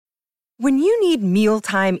When you need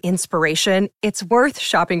mealtime inspiration, it's worth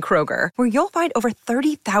shopping Kroger, where you'll find over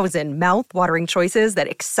 30,000 mouth-watering choices that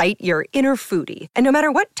excite your inner foodie. And no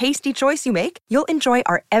matter what tasty choice you make, you'll enjoy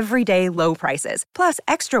our everyday low prices, plus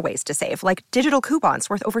extra ways to save, like digital coupons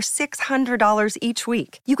worth over $600 each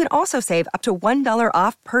week. You can also save up to $1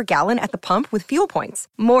 off per gallon at the pump with fuel points.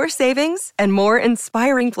 More savings and more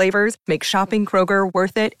inspiring flavors make shopping Kroger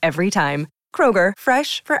worth it every time. Kroger,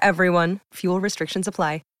 fresh for everyone. Fuel restrictions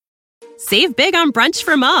apply. Save big on brunch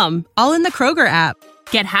for mom, all in the Kroger app.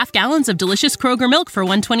 Get half gallons of delicious Kroger milk for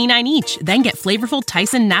 $1.29 each. Then get flavorful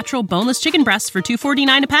Tyson natural boneless chicken breasts for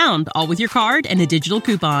 $2.49 a pound, all with your card and a digital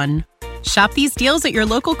coupon. Shop these deals at your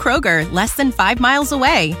local Kroger, less than 5 miles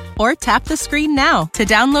away. Or tap the screen now to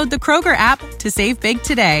download the Kroger app to save big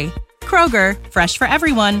today. Kroger, fresh for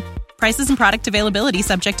everyone. Prices and product availability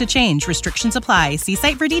subject to change. Restrictions apply. See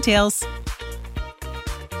site for details.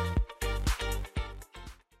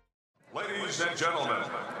 Ladies and gentlemen,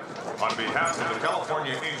 on behalf of the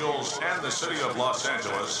California Angels and the city of Los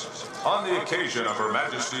Angeles, on the occasion of Her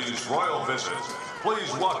Majesty's royal visit,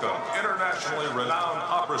 please welcome internationally renowned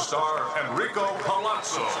opera star Enrico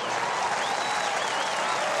Palazzo.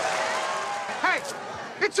 Hey,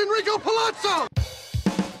 it's Enrico Palazzo!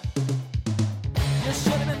 You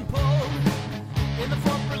should have been pulled in the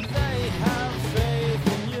front, but they have faith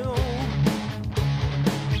in you.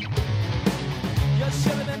 You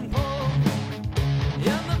should have been pulled in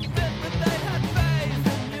the fit, but they had faith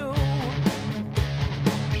in you.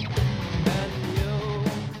 And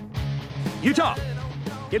you. Utah,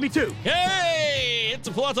 give me 2. Hey, it's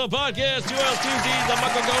the Palazzo Podcast. 2 L's, 2 D's. I'm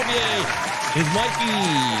Michael Gobier. It's Mikey,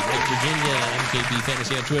 Mike Virginia, MKB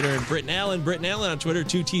Fantasy on Twitter, and Britton Allen on Twitter,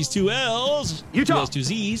 2 T's, 2 L's. Utah, 2 L's, 2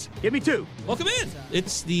 Z's. Give me 2. Welcome in.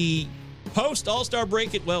 It's the post-All-Star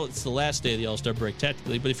break. Well, it's the last day of the All-Star break,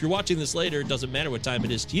 technically, but if you're watching this later, it doesn't matter what time it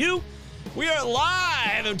is to you. We are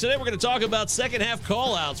live, and today we're going to talk about second-half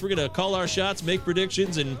call-outs. We're going to call our shots, make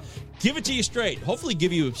predictions, and give it to you straight. Hopefully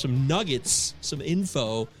give you some nuggets, some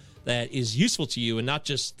info that is useful to you and not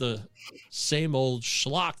just the same old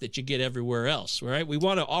schlock that you get everywhere else, right? We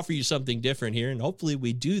want to offer you something different here, and hopefully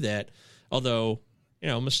we do that, although, you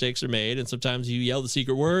know, mistakes are made, and sometimes you yell the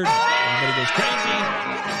secret word, everybody goes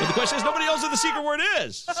crazy, but the question is nobody knows what the secret word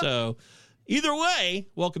is, so either way,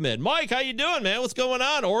 welcome in. Mike, how you doing, man? What's going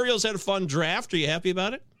on? Orioles had a fun draft. Are you happy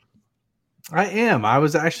about it? I am. I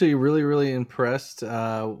was actually really, really impressed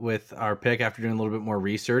with our pick after doing a little bit more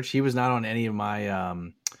research. He was not on any of my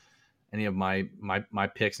my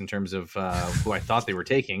picks in terms of who I thought they were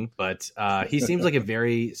taking, but he seems like a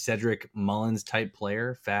very Cedric Mullins type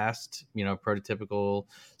player, fast, you know, prototypical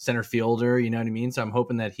center fielder, you know what I mean? So I'm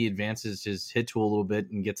hoping that he advances his hit tool a little bit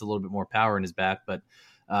and gets a little bit more power in his bat, but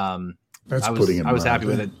I was happy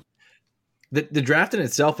with it. The draft in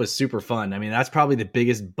itself was super fun. I mean, that's probably the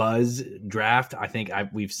biggest buzz draft I think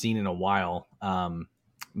we've seen in a while.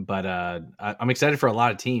 But I'm excited for a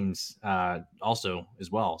lot of teams also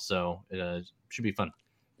as well. So it should be fun.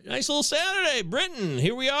 Nice little Saturday, Britton.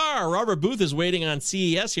 Here we are. Robert Booth is waiting on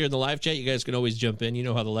CES here in the live chat. You guys can always jump in. You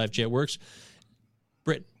know how the live chat works.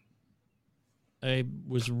 Britton, I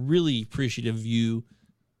was really appreciative of you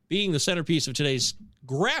being the centerpiece of today's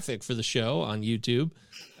graphic for the show on YouTube.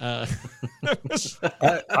 I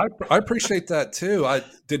appreciate that too.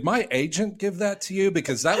 Did my agent give that to you?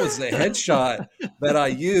 Because that was the headshot that I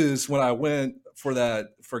used when I went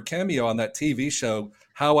for cameo on that TV show,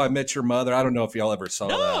 How I Met Your Mother. I don't know if y'all ever saw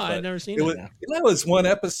that. No, I've never seen it. That was one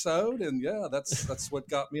episode, and yeah, that's what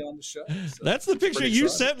got me on the show. So that's the picture you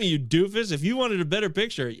sent me, you doofus. If you wanted a better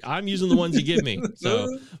picture, I'm using the ones you give me. So,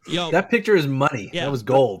 that picture is money. Yeah. That was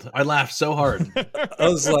gold. I laughed so hard. I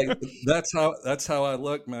was like, that's how I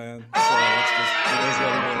look, man. So it is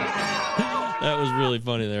what it is. That was really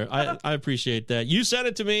funny there. I appreciate that. You sent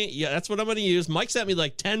it to me. Yeah, that's what I'm going to use. Mike sent me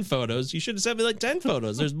like 10 photos. You should have sent me like 10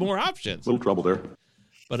 photos. There's more options. Little trouble there.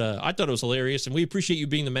 But I thought it was hilarious, and we appreciate you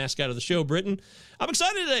being the mascot of the show, Britton. I'm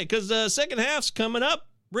excited today because second half's coming up.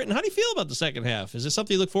 Britton, how do you feel about the second half? Is this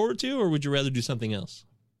something you look forward to, or would you rather do something else?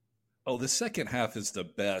 Oh, the second half is the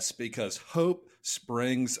best because hope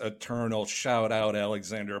springs eternal. Shout out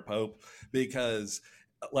Alexander Pope, because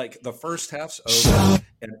like the first half's over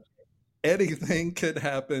and anything could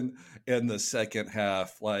happen in the second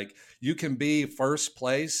half. Like you can be first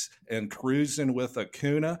place and cruising with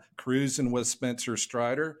Acuna, cruising with Spencer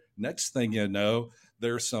Strider. Next thing you know,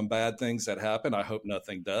 there's some bad things that happen. I hope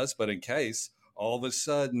nothing does, but in case, all of a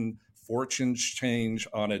sudden fortunes change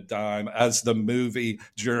on a dime. As the movie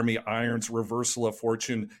Jeremy Irons Reversal of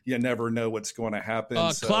Fortune, you never know what's going to happen.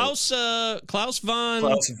 Klaus von,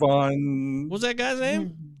 what what's that guy's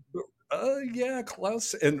name? Yeah,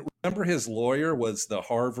 close. And remember, his lawyer was the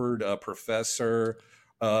Harvard professor.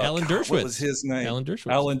 Alan Dershowitz. What was his name? Alan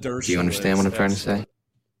Dershowitz. Alan Dershowitz. Do you understand what I'm trying to say?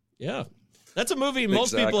 Yeah. That's a movie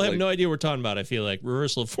most people have Exactly. no idea we're talking about, I feel like.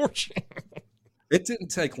 Reversal of Fortune. It didn't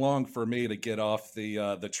take long for me to get off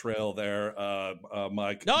the trail there,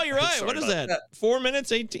 Mike. No, you're right. Sorry What is about that? 4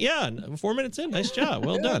 minutes, 18? Yeah, 4 minutes in. Nice job.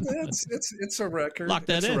 Well done. It's a record. Lock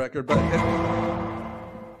that it's in. a record. But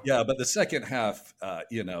yeah, but the second half,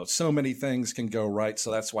 so many things can go right.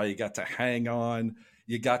 So that's why you got to hang on.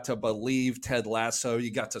 You got to believe Ted Lasso.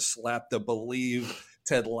 You got to slap the Believe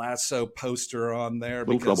Ted Lasso poster on there.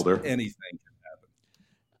 Little because trouble there. anything can happen.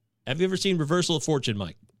 Have you ever seen Reversal of Fortune,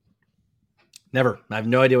 Mike? Never. I have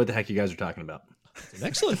no idea what the heck you guys are talking about. It's an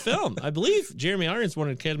excellent film. I believe Jeremy Irons won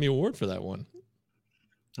an Academy Award for that one.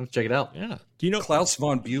 Let's check it out. Yeah. Do you know Klaus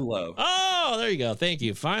von Bülow? Oh, there you go. Thank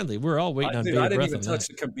you. Finally, we're all waiting on Dude, bated I didn't breath even on touch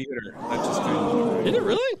that. the computer. That just came. Did it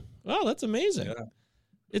really? Wow, that's amazing. Yeah.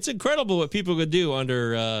 It's incredible what people could do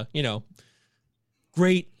under,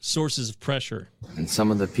 great sources of pressure. And some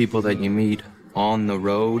of the people that you meet on the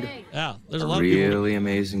road Yeah, there's a are lot of people. really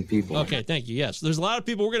amazing people. Okay, thank you. Yes, there's a lot of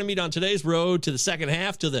people we're going to meet on today's road to the second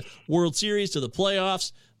half, to the World Series, to the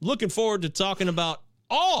playoffs. Looking forward to talking about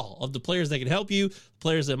all of the players that can help you,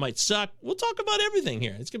 players that might suck. We'll talk about everything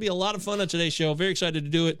here. It's going to be a lot of fun on today's show. Very excited to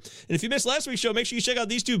do it. And if you missed last week's show, make sure you check out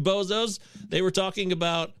these two bozos. They were talking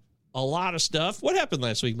about a lot of stuff. What happened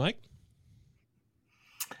last week, Mike?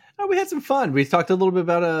 We had some fun. We talked a little bit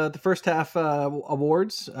about the first half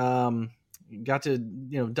awards. Got to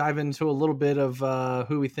dive into a little bit of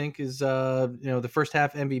who we think is the first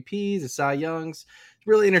half MVPs, the Cy Youngs.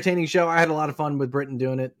 Really entertaining show. I had a lot of fun with Britton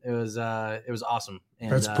doing it. It was awesome.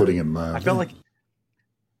 And, That's putting it mildly. I felt like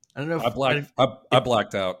I don't know. I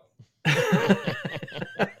blacked out.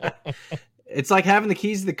 It's like having the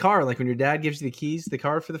keys to the car. Like when your dad gives you the keys to the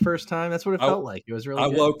car for the first time. That's what it felt like. It was really. I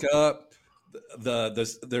good. woke up.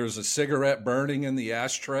 There was a cigarette burning in the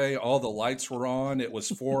ashtray. All the lights were on. It was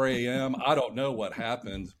 4 a.m. I don't know what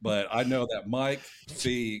happened, but I know that Mike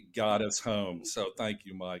B got us home. So thank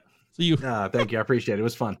you, Mike. So thank you. I appreciate it. It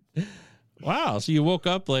was fun. Wow. So you woke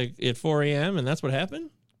up like at 4 a.m. and that's what happened?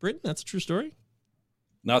 Britton, that's a true story?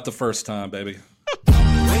 Not the first time, baby.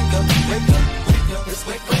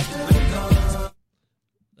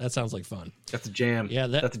 That sounds like fun. That's a jam. Yeah,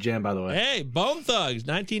 that's a jam, by the way. Hey, Bone Thugs,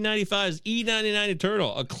 1995's E99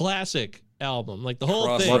 Eternal, a classic album. Like the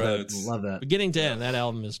whole thing. Love that. Beginning to end, that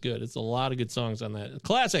album is good. It's a lot of good songs on that.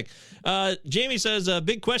 Classic. Jamie says,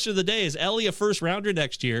 big question of the day, is Ellie a first rounder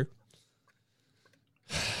next year?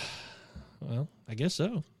 Well, I guess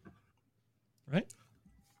so. Right?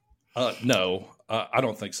 No, I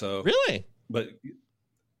don't think so. Really? But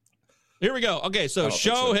here we go. Okay, so I don't think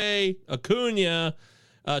so. Shohei, Acuna,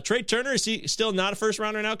 Trey Turner, is he still not a first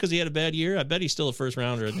rounder now because he had a bad year? I bet he's still a first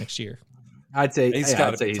rounder next year. I'd say he's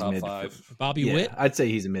got to be he's top mid. 5. Bobby Yeah, Witt? I'd say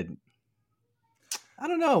he's a mid. I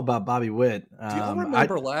don't know about Bobby Witt. Do y'all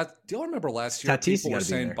remember last year? Tatis People were gotta be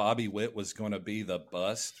saying there. Bobby Witt was going to be the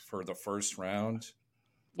bust for the first round.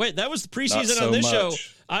 Wait, that was the Not preseason so on this show.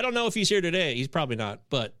 much. I don't know if he's here today. He's probably not.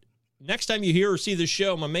 But next time you hear or see the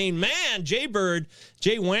show, my main man, Jay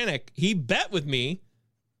Wanick, he bet with me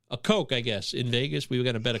a Coke, I guess, in Vegas. We were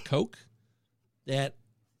going to bet a Coke that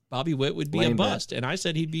Bobby Witt would be a Lame bet. bust. And I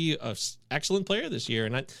said he'd be an excellent player this year.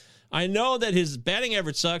 And I know that his batting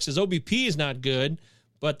average sucks. His OBP is not good.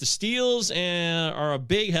 But the steals are a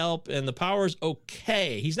big help, and the power's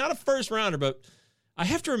okay. He's not a first rounder, but I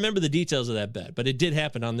have to remember the details of that bet. But it did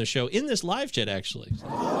happen on this show, in this live chat, actually.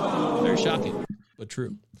 So, very shocking, but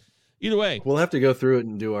true. Either way. We'll have to go through it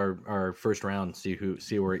and do our first round, see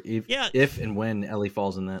where if and when Ellie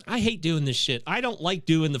falls in that. I hate doing this shit. I don't like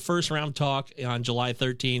doing the first round talk on July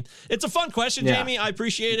 13th. It's a fun question, Yeah. Jamie. I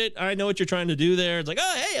appreciate it. I know what you're trying to do there. It's like,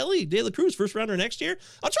 oh, hey, Ellie, De La Cruz, first rounder next year.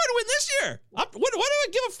 I'll try to win this year. Why do I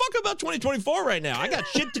give a fuck about 2024 right now? I got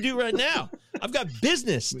shit to do right now. I've got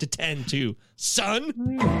business to tend to, son.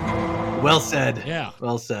 Well said. Yeah.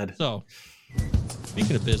 Well said. So,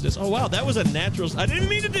 speaking of business, oh, wow, that was a natural. I didn't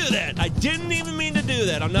mean to do that. I didn't even mean to do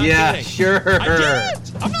that. I'm not kidding. Sure. I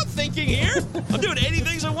didn't. I'm not thinking here. I'm doing 80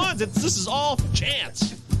 things at once. This is all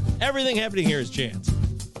chance. Everything happening here is chance.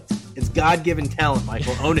 It's God-given talent,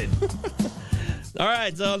 Michael. Own it. All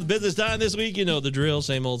right, so the business time this week, you know the drill,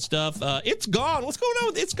 same old stuff. It's gone. What's going on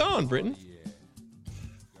with It's Gone, Britton?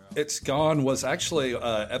 It's Gone was actually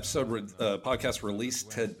podcast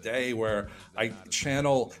released today where I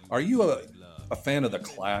channel. Are you a fan of The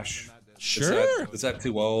Clash? Sure. Is that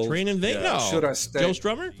too old? Train and Vegas. Yeah. No. Should I stay? Joe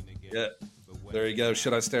Strummer? Yeah. There you go.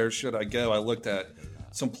 Should I stay or should I go? I looked at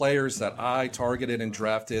some players that I targeted and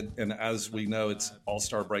drafted. And as we know, it's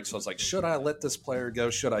All-Star break. So I was like, should I let this player go?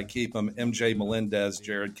 Should I keep him? MJ Melendez,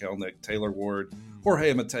 Jared Kelnick, Taylor Ward,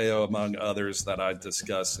 Jorge Mateo, among others that I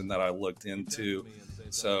discussed and that I looked into.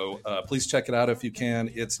 So please check it out if you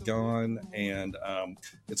can. It's gone, and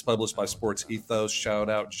it's published by Sports Ethos. Shout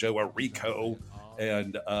out Joe Arico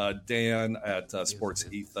and Dan at Sports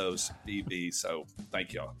Ethos BB. So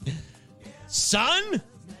thank y'all. Sun?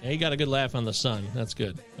 Yeah, you got a good laugh on the sun. That's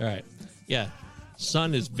good. All right. Yeah,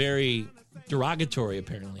 sun is very derogatory,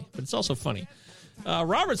 apparently, but it's also funny.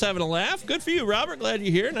 Robert's having a laugh. Good for you, Robert. Glad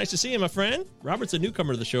you're here. Nice to see you, my friend. Robert's a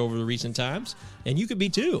newcomer to the show over the recent times, and you could be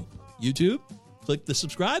too. YouTube. Click the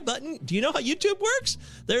subscribe button. Do you know how YouTube works?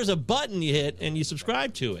 There's a button you hit and you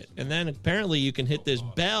subscribe to it. And then apparently you can hit this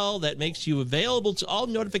bell that makes you available to all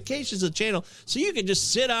notifications of the channel, so you can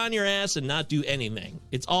just sit on your ass and not do anything.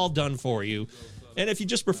 It's all done for you. And if you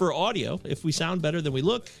just prefer audio, if we sound better than we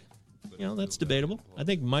look, that's debatable. I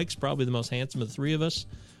think Mike's probably the most handsome of the three of us.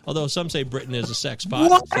 Although some say Britain is a sex pot.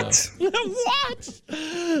 What? So. What?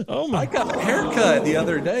 Oh my! I got a haircut the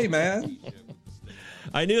other day, man.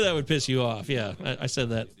 I knew that would piss you off. Yeah, I said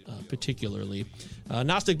that particularly.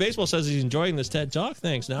 Gnostic Baseball says he's enjoying this TED Talk.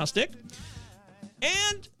 Thanks, Gnostic.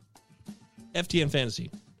 And FTN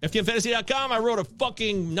Fantasy. FTNFantasy.com. I wrote a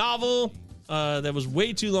fucking novel that was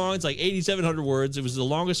way too long. It's like 8,700 words. It was the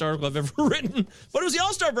longest article I've ever written. But it was the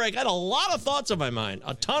All-Star break. I had a lot of thoughts on my mind.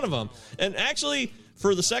 A ton of them. And actually,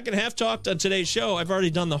 for the second half talk on today's show, I've already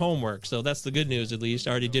done the homework. So that's the good news, at least.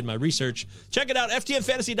 I already did my research. Check it out,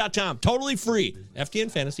 FTNFantasy.com. Totally free.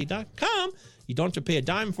 FTNFantasy.com. You don't have to pay a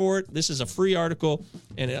dime for it. This is a free article.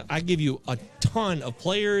 And I give you a ton of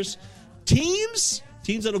players, teams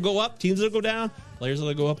that'll go up, teams that'll go down, players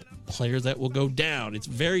that'll go up, players that will go down. It's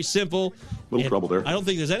very simple. Little trouble there. I don't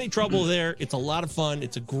think there's any trouble there. It's a lot of fun.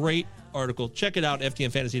 It's a great article. Check it out,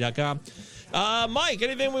 FTNFantasy.com. Mike,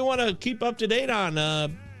 anything we want to keep up to date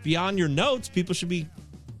on beyond your notes? People should be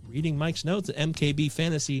reading Mike's notes at MKB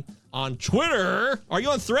Fantasy on Twitter. Are you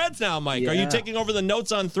on Threads now, Mike? Yeah. Are you taking over the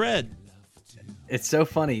notes on Thread? It's so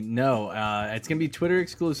funny. No, it's going to be Twitter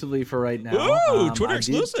exclusively for right now. Ooh, Twitter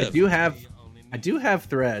exclusive. I do have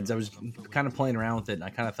Threads. I was kind of playing around with it, and I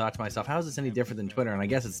kind of thought to myself, how is this any different than Twitter? And I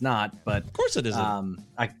guess it's not, but of course it isn't.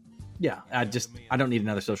 I don't need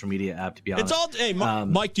another social media app, to be honest. It's all. Hey,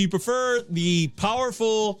 Mike, do you prefer the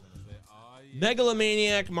powerful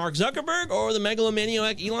megalomaniac Mark Zuckerberg or the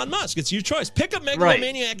megalomaniac Elon Musk? It's your choice. Pick a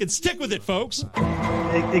megalomaniac and stick with it, folks.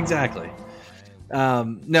 Exactly.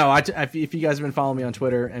 No, if you guys have been following me on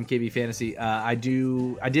Twitter, MKB Fantasy, I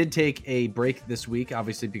did take a break this week,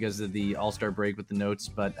 obviously because of the All-Star break with the notes,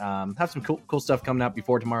 but have some cool stuff coming out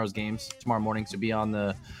before tomorrow's games, tomorrow morning, so be on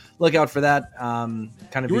the lookout for that.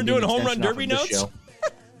 You were doing home run derby notes?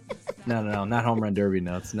 No, not home run derby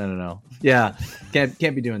notes. No. Yeah, can't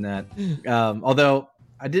be doing that. Although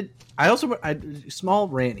I small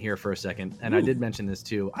rant here for a second, and I did mention this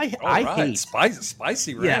too. I hate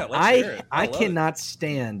spicy rant. Yeah, I cannot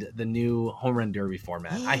stand the new home run derby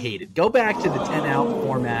format. I hate it. Go back to the 10-out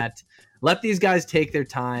format. Let these guys take their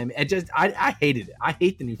time. I hated it. I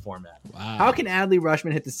hate the new format. Wow. How can Adley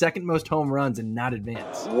Rutschman hit the second most home runs and not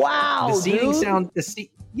advance? Wow, the seating dude. sound.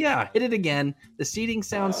 Hit it again. The seating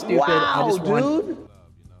sounds stupid. I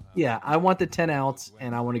want the 10 outs,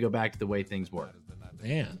 and I want to go back to the way things were.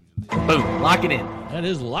 Man. Boom. Lock it in. That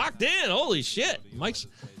is locked in. Holy shit. Mike's.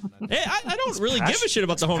 Hey, I don't really give a shit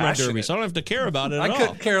about the home run derby, so I don't have to care about it at all. I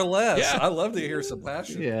couldn't care less. Yeah. I love to hear some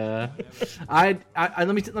passion. Yeah.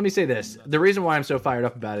 Let me say this. The reason why I'm so fired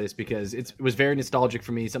up about it is because it was very nostalgic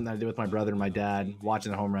for me, something I did with my brother and my dad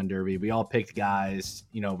watching the home run derby. We all picked guys,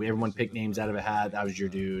 everyone picked names out of a hat. That was your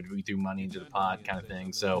dude. We threw money into the pot kind of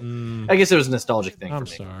thing. So I guess it was a nostalgic thing for me. I'm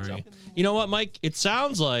sorry. So. You know what, Mike? It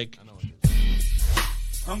sounds like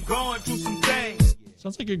I'm going through some things.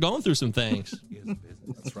 Sounds like you're going through some things.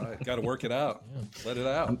 That's right. Got to work it out. Let it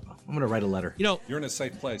out. I'm going to write a letter. You're in a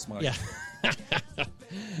safe place, Mike. Yeah. All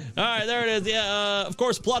right, there it is. Yeah, of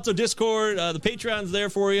course, Palazzo Discord. The Patreon's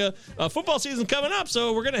there for you. Football season's coming up,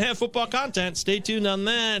 so we're going to have football content. Stay tuned on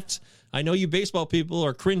that. I know you baseball people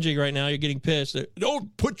are cringing right now. You're getting pissed.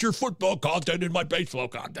 Don't put your football content in my baseball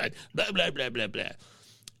content. Blah, blah, blah, blah, blah.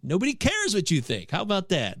 Nobody cares what you think. How about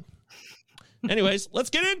that? Anyways, let's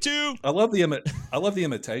get into. I love the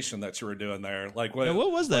imitation that you were doing there. Like what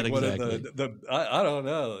was that exactly? I don't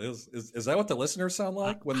know. Is that what the listeners sound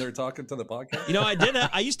like when they're talking to the podcast? You know,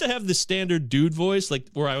 I used to have the standard dude voice, like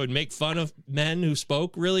where I would make fun of men who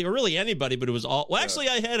spoke or really anybody, but it was all. Well, actually,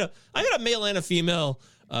 I had a male and a female.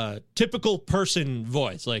 Typical person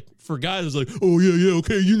voice, like for guys, it's like, oh yeah,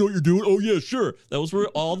 okay, you know what you're doing. Oh yeah, sure. Those were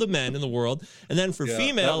all the men in the world. And then for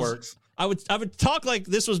females, I would talk like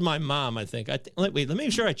this was my mom. I think. Wait, let me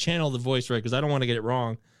make sure I channel the voice right because I don't want to get it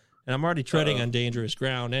wrong, and I'm already treading on dangerous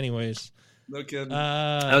ground. Anyways, no kidding.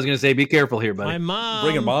 I was gonna say, be careful here, buddy. My mom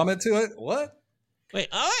bringing mom into it. What? Wait.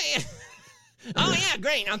 Oh yeah,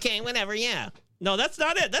 great. Okay, whatever. Yeah. No, that's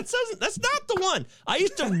not it. That's not the one. I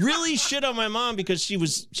used to really shit on my mom because she would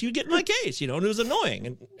get in my case, and it was annoying.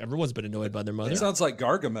 And everyone's been annoyed by their mother. It sounds like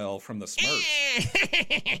Gargamel from the Smurfs.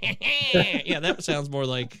 Yeah, that sounds more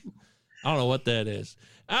like, I don't know what that is.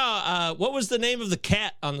 What was the name of the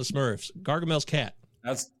cat on the Smurfs? Gargamel's cat.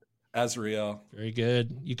 That's Azrael. Very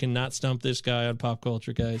good. You cannot stump this guy on pop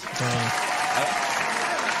culture, guys. It's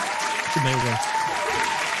amazing.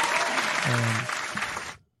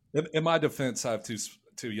 In my defense, I have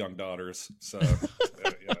two young daughters, so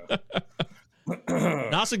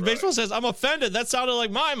Gnostic Baseball says, I'm offended. That sounded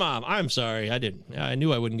like my mom. I'm sorry. I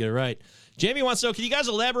knew I wouldn't get it right. Jamie wants to know, can you guys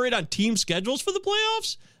elaborate on team schedules for the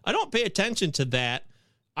playoffs? I don't pay attention to that.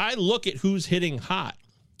 I look at who's hitting hot.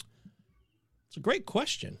 It's a great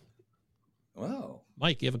question. Wow.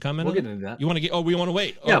 Mike, you have a comment? We'll get into that. You want to get? Oh, we want to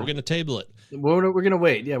wait. Yeah. We're going to table it. We're going to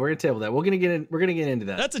wait. Yeah, we're going to table that. We're going to get into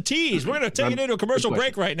that. That's a tease. We're going to take it into a commercial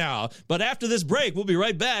break right now. But after this break, we'll be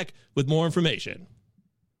right back with more information.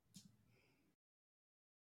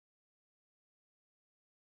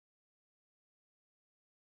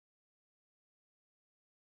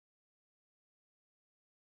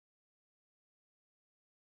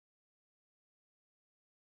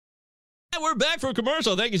 We're back from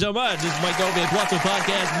commercial. Thank you so much. This is Mike Goldman, Palazzo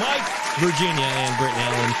Podcast. Mike, Virginia, and Britton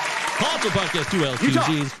Allen. Palazzo Podcast, 2 L's,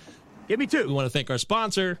 2 G's. Give me 2. We want to thank our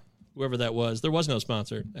sponsor, whoever that was. There was no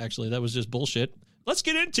sponsor, actually. That was just bullshit. Let's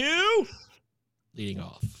get into leading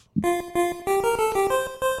off.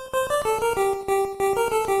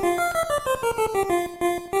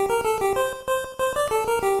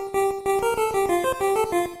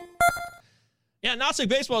 Yeah, Gnostic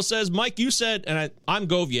Baseball says, Mike, you said, and I'm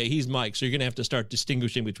Govier, he's Mike, so you're going to have to start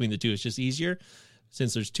distinguishing between the two. It's just easier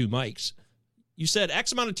since there's 2 Mikes. You said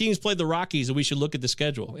X amount of teams played the Rockies and we should look at the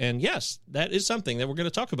schedule. And yes, that is something that we're going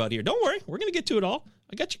to talk about here. Don't worry, we're going to get to it all.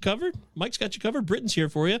 I got you covered. Mike's got you covered. Britton's here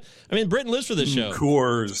for you. I mean, Britton lives for this show.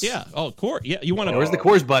 Coors. Yeah. Oh, Coors. Yeah, you want to... Where's the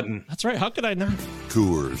Coors button? That's right. How could I not?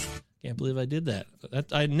 Coors. Can't believe I did that.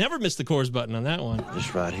 I never missed the Coors button on that one.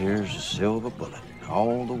 This right here is a silver bullet,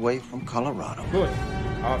 all the way from Colorado. Good.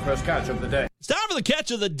 Our first catch of the day. It's time for the catch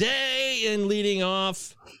of the day and leading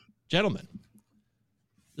off. Gentlemen,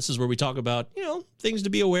 this is where we talk about, things to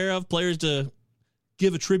be aware of, players to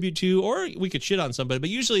give a tribute to, or we could shit on somebody, but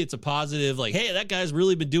usually it's a positive, like, hey, that guy's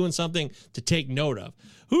really been doing something to take note of.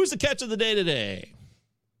 Who's the catch of the day today?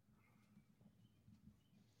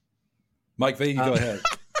 Mike V, you go ahead.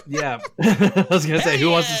 Yeah. I was going to say, who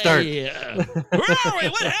wants to start? Yeah. Where are we?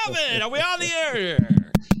 What happened? Are we on the air here?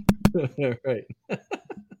 Right.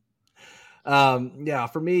 Yeah,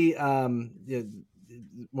 for me,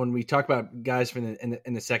 when we talk about guys in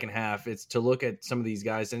the second half, it's to look at some of these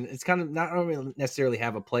guys, and it's kind of not really necessarily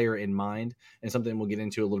have a player in mind, and something we'll get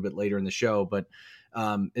into a little bit later in the show, but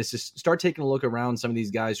it's just start taking a look around some of these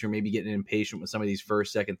guys who are maybe getting impatient with some of these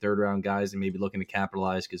first, second, third round guys and maybe looking to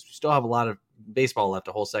capitalize because we still have a lot of baseball left,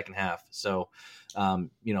 a whole second half. So, some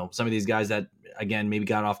of these guys that, again, maybe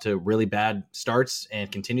got off to really bad starts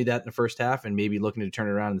and continued that in the first half and maybe looking to turn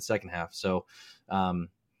it around in the second half. So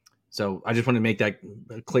I just want to make that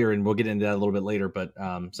clear, and we'll get into that a little bit later, but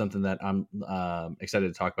something that I'm excited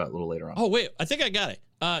to talk about a little later on. Oh, wait, I think I got it.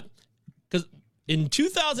 Because in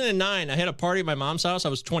 2009, I had a party at my mom's house. I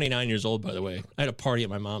was 29 years old, by the way. I had a party at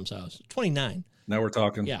my mom's house. 29. Now we're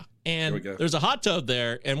talking. Yeah. And there's a hot tub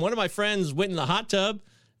there, and one of my friends went in the hot tub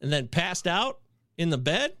and then passed out in the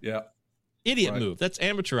bed. Yeah. Idiot move. That's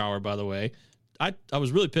amateur hour, by the way. I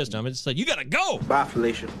was really pissed at him. I just said, you got to go. Bye,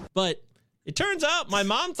 Felicia. But it turns out my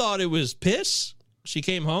mom thought it was piss. She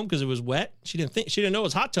came home because it was wet. She didn't know it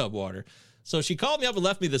was hot tub water. So she called me up and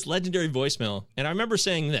left me this legendary voicemail. And I remember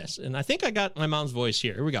saying this, and I think I got my mom's voice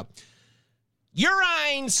here. Here we go.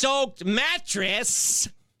 Urine-soaked mattress.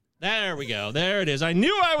 There we go. There it is. I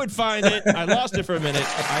knew I would find it. I lost it for a minute.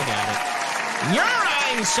 I got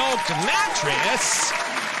it. Urine-soaked mattress.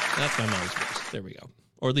 That's my mother's voice. There we go.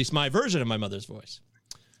 Or at least my version of my mother's voice.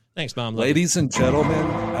 Thanks, Mom. Ladies and gentlemen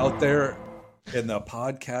out there in the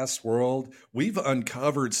podcast world, we've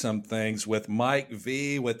uncovered some things with Mike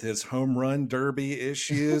V with his home run derby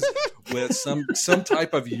issues, with some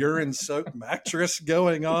type of urine soaked mattress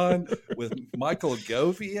going on with Michael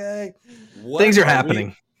Govier. Things are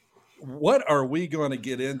happening. What are we going to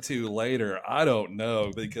get into later? I don't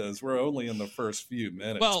know, because we're only in the first few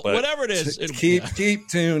minutes. Well, whatever it is, keep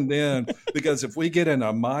tuned in, because if we get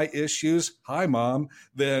into my issues, hi Mom,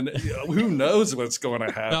 then who knows what's going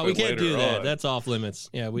to happen? No, we can't do that. on. That's off limits.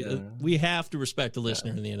 Yeah, we have to respect the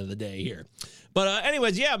listener at the end of the day here. But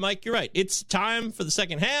anyways, yeah, Mike, you're right. It's time for the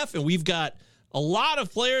second half, and we've got a lot of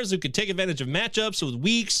players who could take advantage of matchups with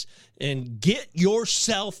weeks and get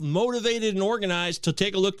yourself motivated and organized to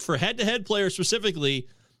take a look for head-to-head players specifically.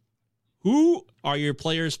 Who are your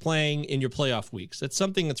players playing in your playoff weeks? That's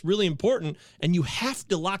something that's really important, and you have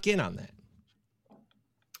to lock in on that.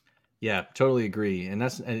 Yeah, totally agree. And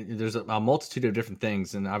there's a multitude of different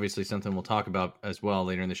things, and obviously something we'll talk about as well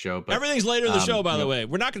later in the show. But everything's later in the show, by the way.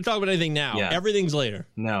 We're not going to talk about anything now. Yeah. Everything's later.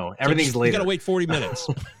 No, everything's later. You got to wait 40 minutes.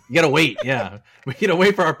 You got to wait, yeah. We got to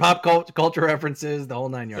wait for our pop culture references, the whole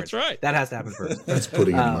 9 yards. That's right. That has to happen first. That's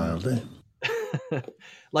putting it mildly.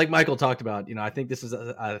 Like Michael talked about, I think this is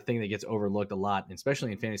a thing that gets overlooked a lot,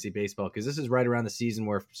 especially in fantasy baseball, because this is right around the season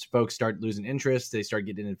where folks start losing interest. They start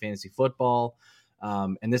getting into fantasy football.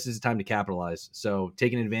 And this is a time to capitalize. So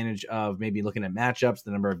taking advantage of maybe looking at matchups,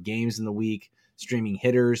 the number of games in the week, streaming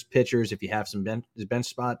hitters, pitchers, if you have some bench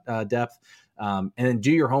spot depth, and then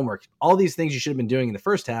do your homework. All these things you should have been doing in the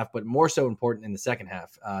first half, but more so important in the second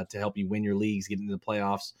half to help you win your leagues, get into the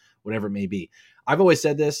playoffs, whatever it may be. I've always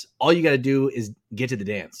said this, all you got to do is get to the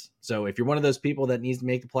dance. So if you're one of those people that needs to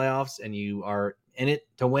make the playoffs and you are in it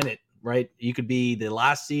to win it, right? You could be the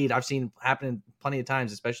last seed. I've seen happen plenty of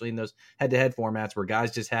times, especially in those head-to-head formats where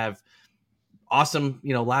guys just have awesome,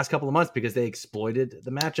 last couple of months because they exploited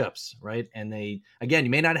the matchups, right? And you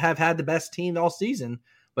may not have had the best team all season,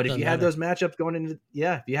 but if you had those matchups going into,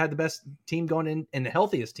 if you had the best team going in and the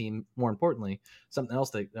healthiest team, more importantly, something else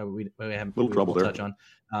that we haven't trouble there. touch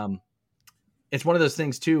on. It's one of those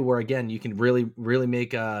things too, where again, you can really, really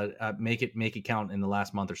make it count in the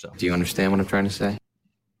last month or so. Do you understand what I'm trying to say?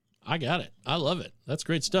 I got it. I love it. That's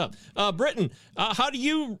great stuff. Britton, how do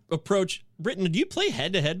you approach Britton? Do you play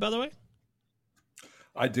head-to-head, by the way?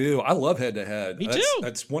 I do. I love head-to-head. Me too.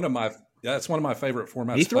 That's one of my favorite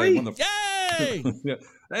formats. E3? Yay! Yeah.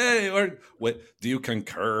 Hey, do you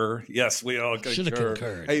concur? Yes, we all concur. Should have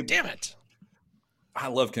concurred. Hey, damn it. I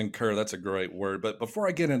love concur. That's a great word. But before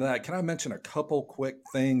I get into that, can I mention a couple quick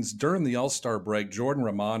things? During the All-Star break, Jordan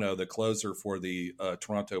Romano, the closer for the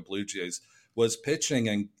Toronto Blue Jays, was pitching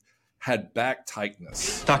and had back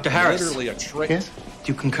tightness. Dr. Harris. Literally a trick. Yes?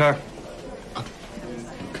 Do you concur?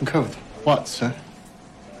 Concur with what, sir?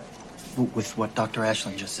 With what Dr.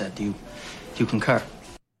 Ashland just said. Do you concur?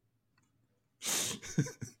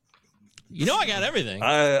 I got everything.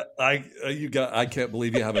 I can't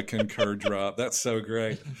believe you have a concur drop. That's so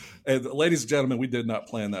great. And ladies and gentlemen, we did not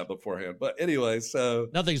plan that beforehand. But anyway, so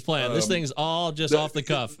nothing's planned. This thing's all just off the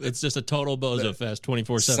cuff. It's just a total bozo fest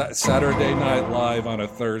 24/7. Saturday Night Live on a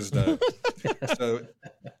Thursday. So,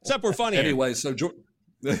 except we're funny. Anyway, so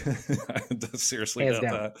seriously about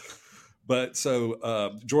that. But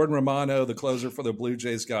so Jordan Romano, the closer for the Blue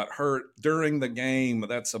Jays, got hurt during the game.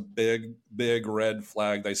 That's a big, big red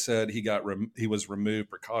flag. They said he was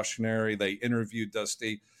removed precautionary. They interviewed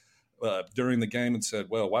Dusty during the game and said,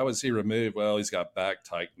 well, why was he removed? Well, he's got back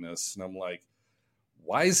tightness. And I'm like,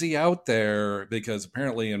 why is he out there? Because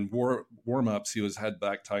apparently in warm-ups, he had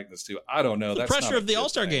back tightness too. I don't know. The That's pressure of the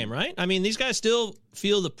All-Star game, right? I mean, these guys still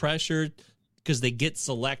feel the pressure because they get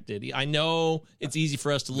selected. I know it's easy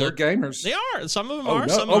for us to look. They're gamers. They are. Some of them are.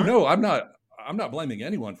 No. Some aren't. No, I'm not blaming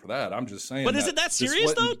anyone for that. I'm just saying. But is it that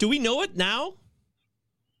serious though? Do we know it now?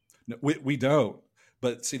 No, we don't.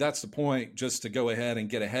 But see, that's the point. Just to go ahead and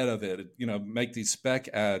get ahead of it, make these spec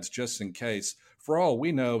ads just in case. For all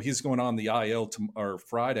we know, he's going on the IL or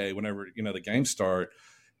Friday whenever the games start,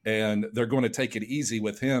 and they're going to take it easy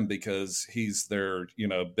with him because he's their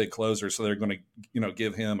big closer. So they're going to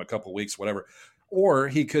give him a couple weeks, whatever. Or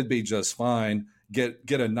he could be just fine. Get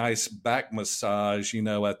a nice back massage,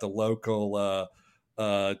 at the local.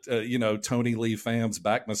 Tony Lee Pham's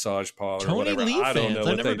back massage parlor. Tony or whatever. Lee I don't know.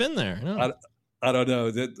 I've never been there. No. I don't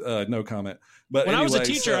know. No comment. But when anyway, I was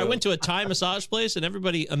a teacher, I went to a Thai massage place, and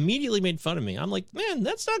everybody immediately made fun of me. I'm like, man,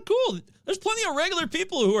 that's not cool. There's plenty of regular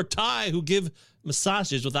people who are Thai who give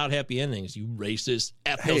massages without happy endings. You racist,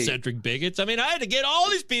 ethnocentric bigots. I mean, I had to get all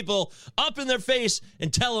these people up in their face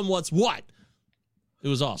and tell them what's what. It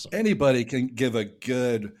was awesome. Anybody can give a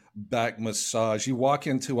good back massage. You walk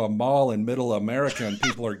into a mall in Middle America and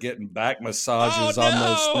people are getting back massages on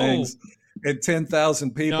those things. And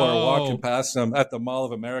 10,000 people are walking past them at the Mall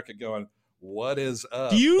of America going, what is up?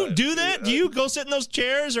 Do you do that? Do you go sit in those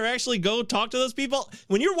chairs or actually go talk to those people?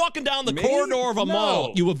 When you're walking down the corridor of a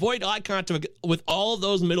mall, you avoid eye contact with all of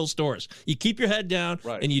those middle stores. You keep your head down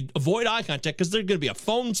and you avoid eye contact because there's going to be a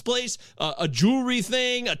phones place, a jewelry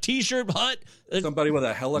thing, a T-shirt hut. Somebody with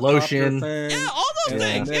a helicopter lotion thing. Yeah, all those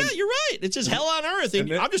things. Yeah, you're right. It's just hell on earth.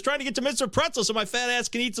 And I'm just trying to get to Mr. Pretzel so my fat ass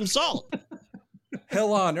can eat some salt.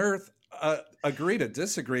 Hell on earth. Agree to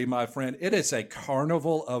disagree, my friend. It is a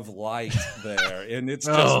carnival of light there, and it's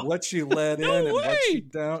just what you let in and what you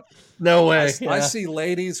don't. No way. I see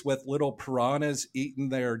ladies with little piranhas eating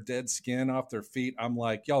their dead skin off their feet. I'm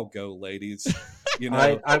like, y'all go, ladies. You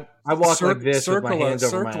know, I walk like this with my hands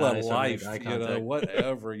over my eyes. Circle of life, you know,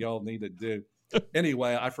 whatever y'all need to do.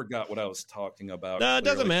 Anyway, I forgot what I was talking about. No, it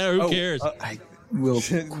doesn't matter. Who cares? I will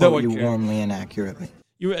quote you warmly and accurately.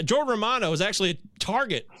 Jordan Romano was actually a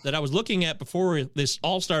target that I was looking at before this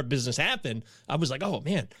all-star business happened. I was like, oh,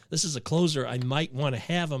 man, this is a closer I might want to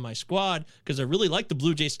have on my squad because I really like the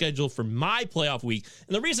Blue Jays schedule for my playoff week.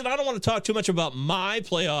 And the reason I don't want to talk too much about my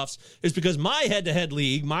playoffs is because my head-to-head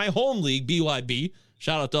league, my home league, BYB,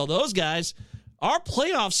 shout out to all those guys, our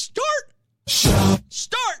playoffs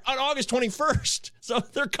start on August 21st. So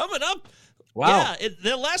they're coming up. Wow. Yeah,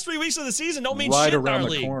 the last 3 weeks of the season don't mean right shit in around our the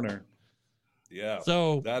league. Corner. Yeah,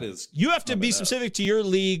 so that is. You have to be specific to your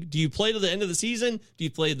league. Do you play to the end of the season? Do you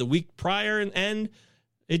play the week prior and end?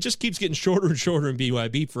 It just keeps getting shorter and shorter in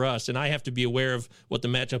BYB for us, and I have to be aware of what the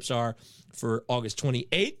matchups are for August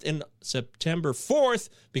 28th and September 4th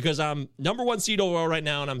because I'm number one seed overall right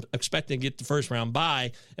now, and I'm expecting to get the first round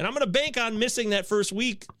bye. And I'm going to bank on missing that first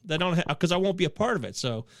week because I won't be a part of it.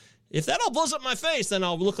 So if that all blows up my face, then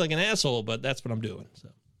I'll look like an asshole. But that's what I'm doing. So,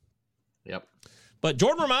 yep. But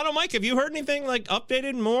Jordan Romano, Mike, have you heard anything like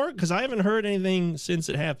updated more? Because I haven't heard anything since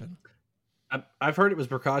it happened. I've heard it was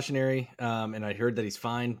precautionary, and I heard that he's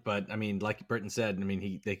fine. But I mean, like Britton said, I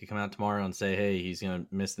mean, they could come out tomorrow and say, "Hey, he's going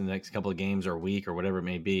to miss the next couple of games or week or whatever it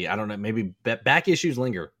may be." I don't know. Maybe back issues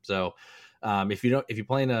linger. So if you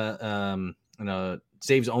play in a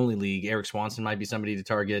saves only league, Eric Swanson might be somebody to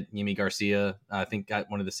target. Yimi Garcia, I think,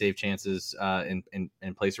 got one of the save chances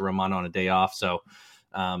in place of Romano on a day off. So.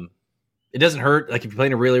 It doesn't hurt. Like if you play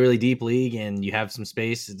in a really, really deep league and you have some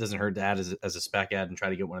space, it doesn't hurt to add as a spec ad and try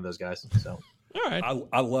to get one of those guys. So, all right.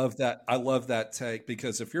 I love that. I love that take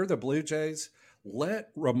because if you're the Blue Jays,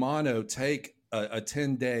 let Romano take a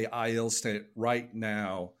 10-day IL stint right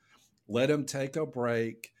now. Let him take a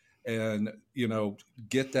break and, you know,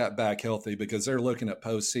 get that back healthy because they're looking at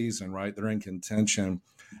postseason, right? They're in contention.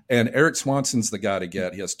 And Eric Swanson's the guy to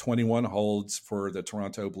get. He has 21 holds for the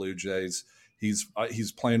Toronto Blue Jays. He's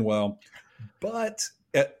playing well. But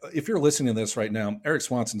if you're listening to this right now, Eric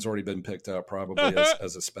Swanson's already been picked up probably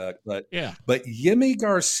as a spec. But Yimi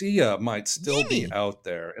Garcia might still be out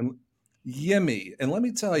there. And Yimi, and let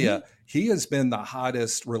me tell you, he has been the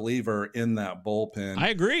hottest reliever in that bullpen. I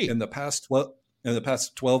agree. In the past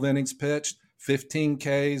 12 innings pitched, 15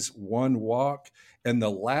 Ks, 1 walk. And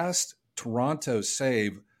the last Toronto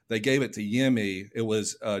save, they gave it to Yimi. It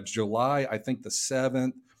was July, I think the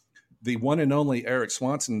 7th. The one and only Eric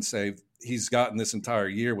Swanson save he's gotten this entire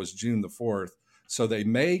year was June the 4th. So they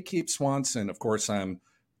may keep Swanson. Of course, I'm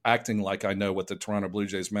acting like I know what the Toronto Blue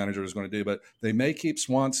Jays manager is going to do, but they may keep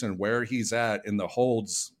Swanson where he's at in the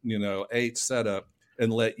holds, 8 setup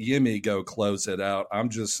and let Yimi go close it out. I'm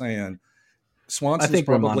just saying Swanson's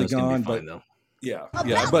probably gone, but though. Yeah.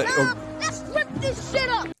 But let's rip this shit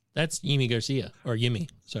up. That's Yimi Garcia or Yimi.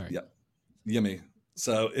 Sorry. Yeah. Yimi.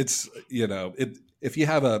 So it's, if you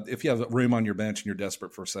have a room on your bench and you're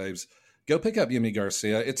desperate for saves, go pick up Yimi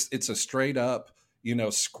Garcia. It's a straight up,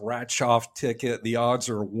 scratch off ticket. The odds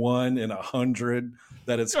are 1 in 100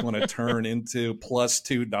 that it's going to turn into plus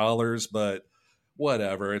 $2, but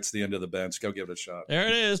whatever. It's the end of the bench. Go give it a shot. There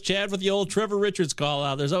it is, Chad, with the old Trevor Richards call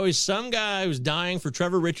out. There's always some guy who's dying for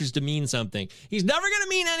Trevor Richards to mean something. He's never going to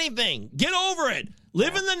mean anything. Get over it.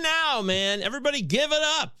 Live in the now, man. Everybody give it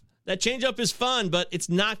up. That changeup is fun, but it's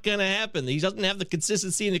not going to happen. He doesn't have the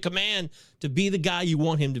consistency and the command to be the guy you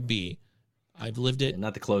want him to be. I've lived it.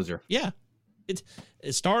 Not the closer. Yeah. It's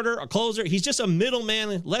a starter, a closer. He's just a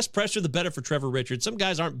middleman. Less pressure, the better for Trevor Richards. Some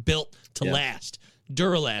guys aren't built to last.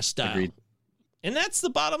 Duralast style. Agreed. And that's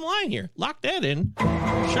the bottom line here. Lock that in.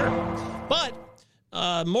 Sure. But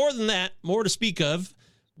more than that, more to speak of.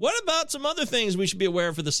 What about some other things we should be aware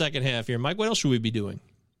of for the second half here? Mike, what else should we be doing?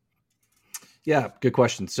 Yeah, good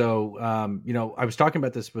question. So, I was talking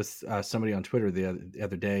about this with somebody on Twitter the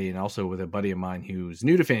other day, and also with a buddy of mine who's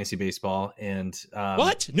new to fantasy baseball. And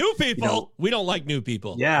what new people? We don't like new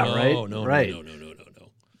people. Yeah, right. No, right.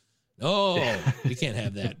 No, we can't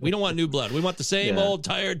have that. We don't want new blood. We want the same old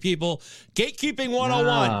tired people. Gatekeeping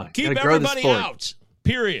 101. Keep everybody out.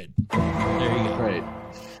 Period. There you go. Right.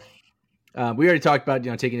 We already talked about,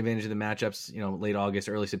 taking advantage of the matchups, late August,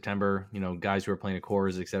 early September, guys who are playing at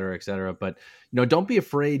cores, et cetera, et cetera. But, don't be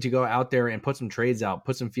afraid to go out there and put some trades out,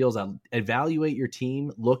 put some feels out, evaluate your team,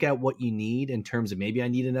 look at what you need in terms of maybe I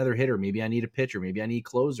need another hitter, maybe I need a pitcher, maybe I need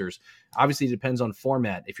closers. Obviously, it depends on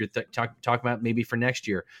format. If you're talking about maybe for next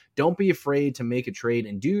year, don't be afraid to make a trade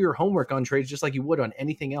and do your homework on trades just like you would on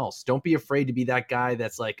anything else. Don't be afraid to be that guy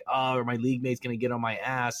that's like, oh, my league mate's going to get on my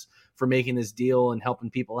ass for making this deal and helping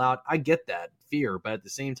people out. I get that fear, but at the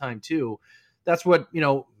same time too, that's what,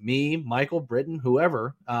 me, Michael, Britton,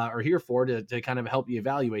 whoever are here for to kind of help you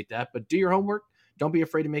evaluate that. But do your homework. Don't be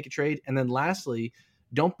afraid to make a trade. And then lastly,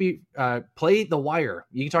 don't be play the wire.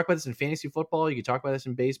 You can talk about this in fantasy football. You can talk about this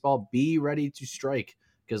in baseball. Be ready to strike,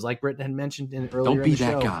 because like Britton had mentioned earlier don't be in the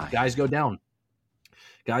that show, guy. Guys go down.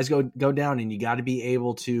 Guys go down, and you got to be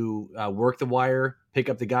able to work the wire, pick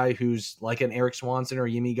up the guy who's like an Eric Swanson or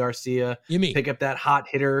Yimi Garcia, pick up that hot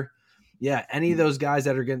hitter. Yeah, any of those guys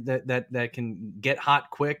that are good, that can get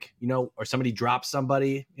hot quick, or somebody drops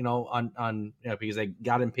somebody, on because they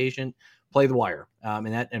got impatient. Play the wire,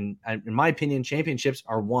 and in my opinion, championships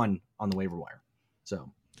are won on the waiver wire.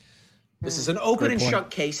 So this is an open and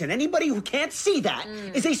shut case, and anybody who can't see that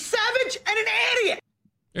is a savage and an idiot.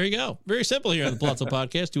 There you go. Very simple here on the Palazzo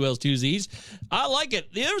Podcast. 2 L's, 2 Z's. I like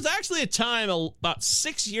it. There was actually a time about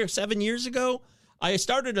 7 years ago. I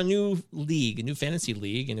started a new league, a new fantasy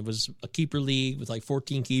league, and it was a keeper league with like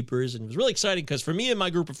 14 keepers. And it was really exciting because for me and my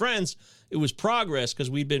group of friends, it was progress because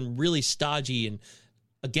we'd been really stodgy and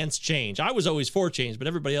against change. I was always for change, but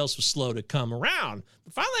everybody else was slow to come around.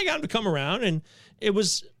 But finally I got them to come around, and it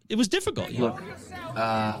was difficult. Look,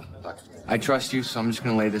 I trust you, so I'm just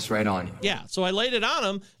going to lay this right on you. Yeah, so I laid it on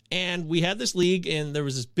him, and we had this league, and there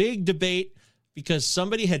was this big debate because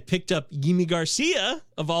somebody had picked up Yimi Garcia,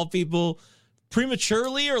 of all people,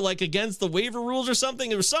 prematurely or like against the waiver rules or something.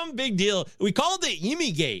 There was some big deal. We called it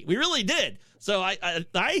Yimi Gate. We really did. So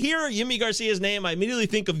I hear Yimi Garcia's name. I immediately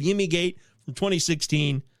think of Yimi Gate from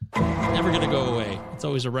 2016. Never going to go away. It's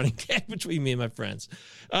always a running gag between me and my friends.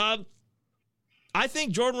 I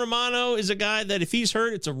think Jordan Romano is a guy that if he's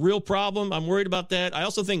hurt, it's a real problem. I'm worried about that. I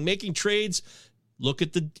also think making trades, look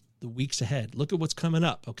at the weeks ahead. Look at what's coming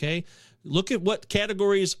up, okay? Look at what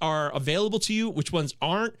categories are available to you, which ones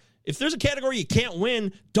aren't. If there's a category you can't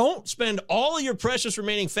win, don't spend all of your precious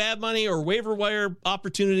remaining fab money or waiver wire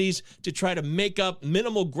opportunities to try to make up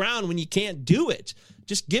minimal ground when you can't do it.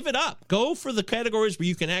 Just give it up. Go for the categories where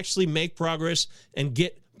you can actually make progress and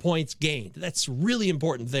get points gained. That's a really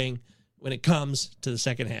important thing when it comes to the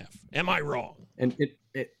second half. Am I wrong? And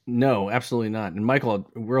no, absolutely not. And Michael,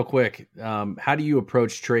 real quick, how do you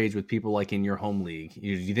approach trades with people like in your home league? Do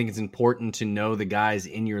you think it's important to know the guys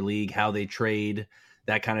in your league, how they trade,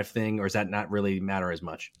 that kind of thing, or does that not really matter as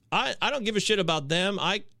much? I don't give a shit about them.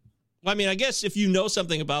 I guess if you know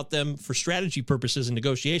something about them for strategy purposes and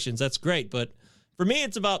negotiations, that's great. But for me,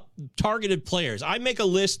 it's about targeted players. I make a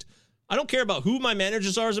list. I don't care about who my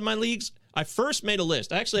managers are in my leagues. I first made a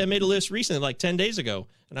list. Actually, I made a list recently, like 10 days ago.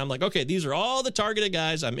 And I'm like, okay, these are all the targeted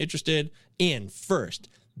guys I'm interested in first.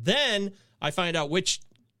 Then I find out which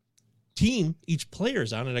team each player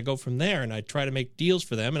is on, and I go from there, and I try to make deals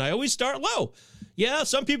for them. And I always start low. Yeah,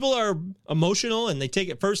 some people are emotional, and they take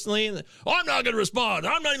it personally. And I'm not going to respond.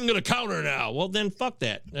 I'm not even going to counter now. Well, then fuck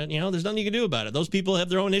that. There's nothing you can do about it. Those people have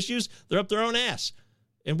their own issues. They're up their own ass.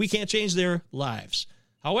 And we can't change their lives.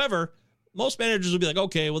 However, most managers will be like,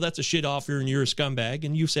 okay, well, that's a shit offer and you're a scumbag.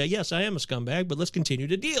 And you say, yes, I am a scumbag, but let's continue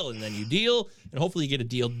to deal. And then you deal, and hopefully you get a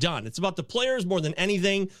deal done. It's about the players more than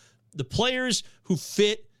anything. The players who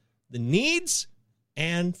fit the needs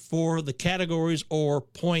and for the categories or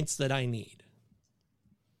points that I need.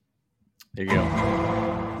 There you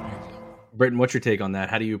go. Britton, what's your take on that?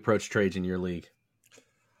 How do you approach trades in your league?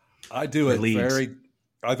 I do it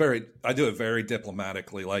very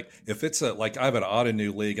diplomatically. Like if it's I have an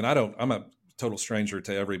Ottoneu league, and I'm a total stranger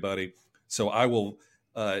to everybody. So I will,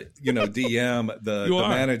 DM the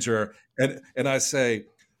manager and I say,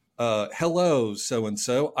 hello,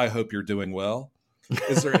 so-and-so, I hope you're doing well.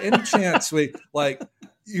 Is there any chance we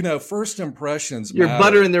first impressions You're matter.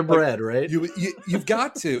 buttering their bread, right? You've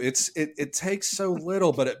got to. It takes so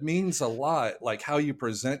little, but it means a lot, like how you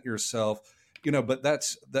present yourself. But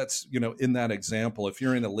that's in that example, if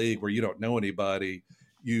you're in a league where you don't know anybody,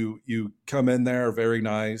 you come in there very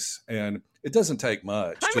nice, and it doesn't take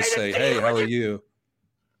much. Just say, "Hey, how are you?"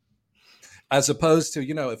 As opposed to,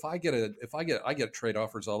 if I get trade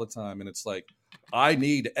offers all the time, and it's like, I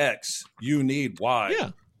need X, you need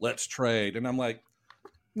Y, let's trade, and I'm like,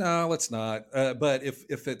 no, let's not. But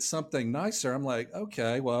if it's something nicer, I'm like,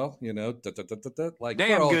 okay, well, like Damn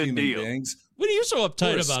we're all good human deal. beings. What are you so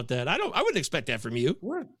uptight about that? I wouldn't expect that from you.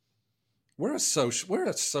 We're a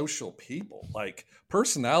social people. Like,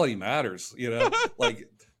 personality matters. Like.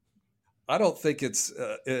 I don't think it's,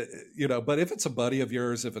 but if it's a buddy of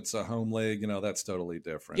yours, if it's a home league, that's totally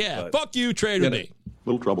different. Yeah, but, fuck you, trade with me.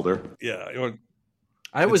 Little trouble there. Yeah.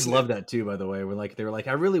 I always love that too, by the way. They were like,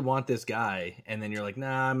 I really want this guy. And then you're like,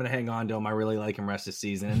 nah, I'm going to hang on to him. I really like him rest of the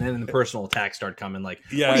season. And then the personal attacks start coming like,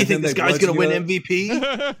 what do you think this guy's going to win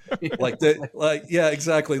MVP? Yeah,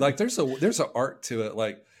 exactly. Like there's an art to it.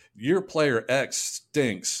 Like, your player X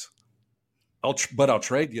stinks. I'll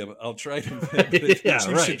trade you. I'll trade him.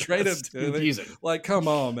 You should trade him to me. Like, come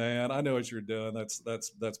on, man. I know what you're doing. That's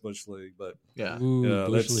Bush League, but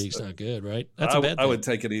Bush League's not good, right? That's a bad thing. I would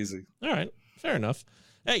take it easy. All right, fair enough.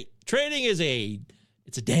 Hey, trading is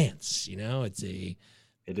it's a dance. It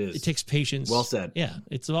is. It takes patience. Well said. Yeah,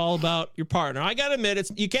 it's all about your partner. I gotta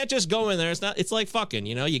admit, you can't just go in there. It's like fucking.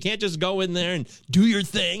 You can't just go in there and do your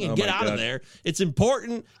thing and get out of there. It's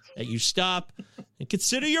important that you stop and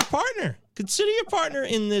consider your partner. Consider your partner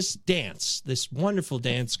in this dance, this wonderful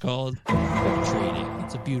dance called trading.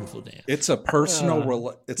 It's a beautiful dance. It's a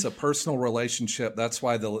personal. It's a personal relationship. That's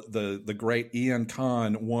why the great Ian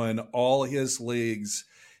Khan won all his leagues.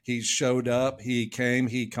 He showed up, he came,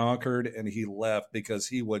 he conquered, and he left because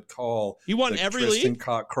he would call. He won every Kristen league?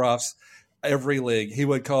 Cockcroft's. Every league. He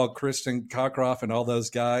would call Kristen Cockcroft and all those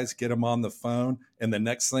guys, get them on the phone, and the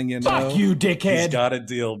next thing you know, fuck you, dickhead. He's got a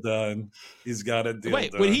deal done.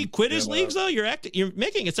 Wait, would he quit his leagues, though? You're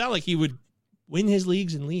making it sound like he would win his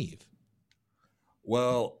leagues and leave.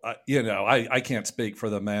 Well, I can't speak for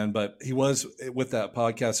the man, but he was with that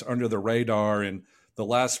podcast Under the Radar, and the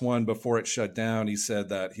last one before it shut down, he said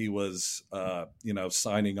that he was,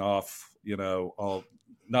 signing off,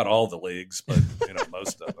 not all the leagues, but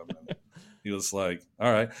most of them. And he was like,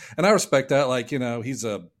 all right. And I respect that. Like, he's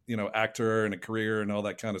a, actor and a career and all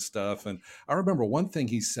that kind of stuff. And I remember one thing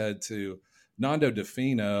he said to Nando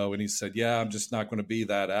DeFino, and he said, yeah, I'm just not going to be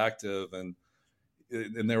that active. And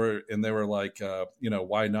they were like,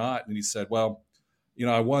 why not? And he said, well,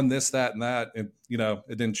 I won this, that, and that. And,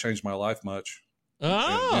 it didn't change my life much.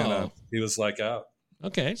 Oh, and, he was like, oh,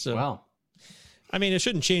 okay. So, wow. I mean, it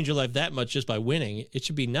shouldn't change your life that much just by winning. It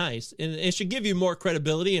should be nice. And it should give you more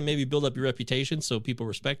credibility and maybe build up your reputation so people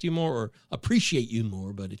respect you more or appreciate you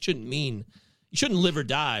more. But it shouldn't mean you shouldn't live or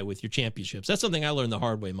die with your championships. That's something I learned the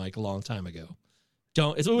hard way, Mike, a long time ago.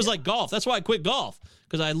 It was like golf. That's why I quit golf,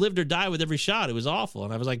 because I lived or died with every shot. It was awful.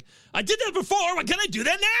 And I was like, I did that before. Why can't I do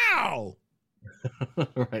that now?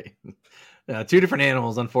 Right. Yeah, two different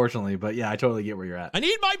animals, unfortunately. But yeah, I totally get where you're at. I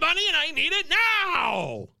need my money and I need it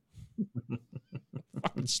now.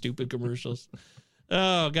 Fucking stupid commercials.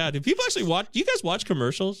 Oh God, do people actually watch? Do you guys watch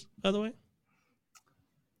commercials, by the way?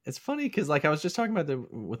 It's funny because I was just talking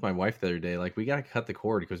about with my wife the other day. Like, we got to cut the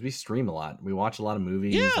cord because we stream a lot. We watch a lot of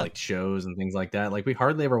movies, like shows and things like that. Like, we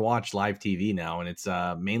hardly ever watch live TV now, and it's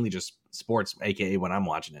mainly just sports, aka when I'm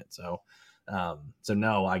watching it. So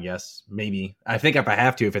no, I guess maybe I think if I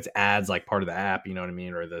have to, if it's ads like part of the app, you know what I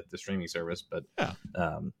mean, or the streaming service. But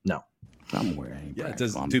no. Somewhere. Yeah.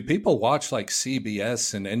 Do people watch like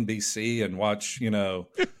CBS and NBC and watch,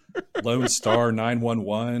 Lone Star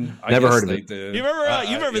 911? Never heard of it. Do. You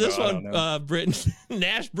remember this one, Britton?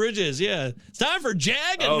 Nash Bridges. Yeah. It's time for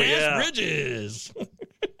Jag and Nash Bridges.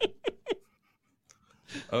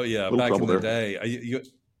 Oh, yeah. Back in the day.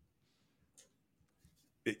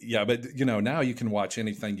 But, now you can watch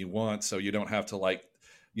anything you want, so you don't have to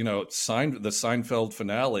the Seinfeld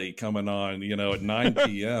finale coming on, at 9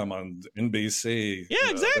 p.m. on NBC. Yeah,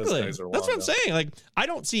 exactly. That's what I'm saying. Like, I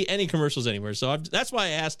don't see any commercials anywhere, so that's why I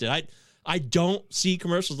asked it. I don't see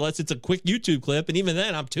commercials unless it's a quick YouTube clip, and even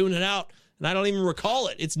then, I'm tuning out, and I don't even recall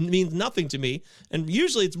it. It means nothing to me, and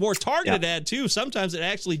usually it's more targeted ad too. Sometimes it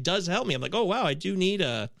actually does help me. I'm like, oh wow, I do need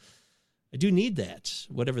that.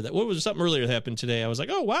 Whatever that. What was something earlier that happened today? I was like,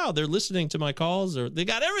 oh wow, they're listening to my calls, or they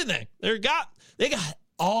got everything. They got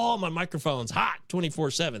all my microphones hot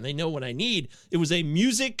 24/7. They know what I need. It was a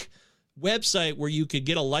music website where you could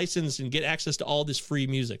get a license and get access to all this free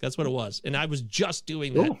music. That's what it was. And I was just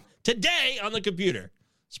doing that today on the computer.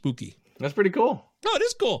 Spooky. That's pretty cool. No, it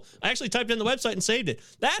is cool. I actually typed in the website and saved it.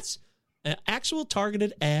 That's an actual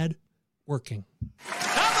targeted ad working.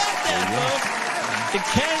 How about that, folks? It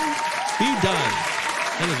can be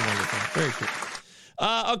done. That is wonderful. Very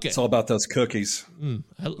cool. Okay. It's all about those cookies.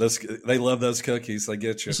 They love those cookies. They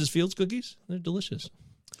get you. Mrs. Fields cookies? They're delicious.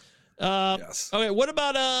 Yes. Okay, what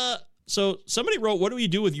about, so somebody wrote, what do we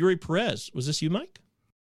do with Yuri Perez? Was this you, Mike?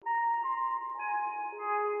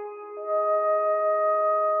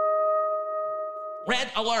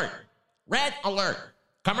 Red alert! Red alert!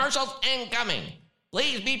 Commercials incoming!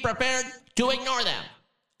 Please be prepared to ignore them.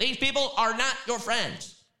 These people are not your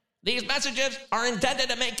friends. These messages are intended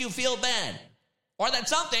to make you feel bad, or that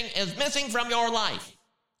something is missing from your life.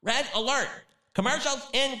 Red alert! Commercials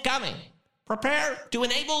incoming! Prepare to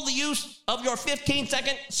enable the use of your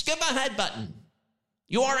 15-second skip ahead button.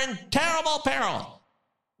 You are in terrible peril.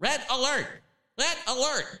 Red alert! Red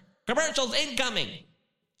alert! Commercials incoming!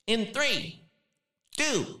 In 3,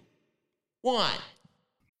 2, 1.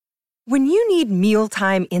 When you need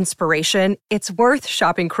mealtime inspiration, it's worth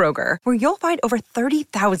shopping Kroger, where you'll find over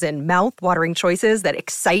 30,000 mouth-watering choices that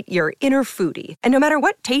excite your inner foodie. And no matter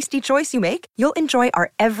what tasty choice you make, you'll enjoy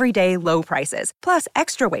our everyday low prices, plus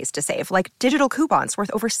extra ways to save, like digital coupons worth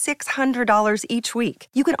over $600 each week.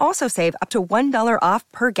 You can also save up to $1 off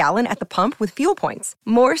per gallon at the pump with fuel points.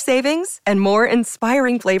 More savings and more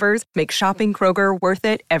inspiring flavors make shopping Kroger worth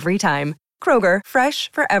it every time. Kroger,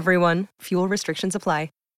 fresh for everyone. Fuel restrictions apply.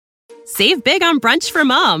 Save big on brunch for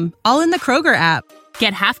mom, all in the Kroger app.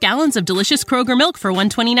 Get half gallons of delicious Kroger milk for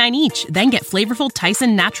 $1.29 each. Then get flavorful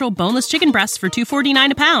Tyson natural boneless chicken breasts for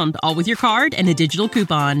 $2.49 a pound, all with your card and a digital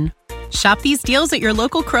coupon. Shop these deals at your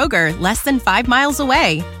local Kroger, less than 5 miles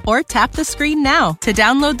away. Or tap the screen now to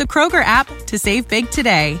download the Kroger app to save big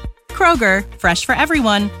today. Kroger, fresh for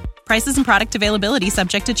everyone. Prices and product availability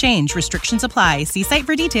subject to change. Restrictions apply. See site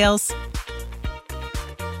for details.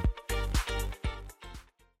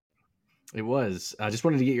 It was. I just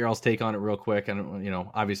wanted to get your all's take on it real quick. And,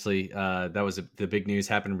 obviously that was the big news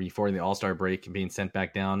happened before the All-Star break and being sent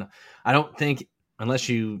back down. I don't think, unless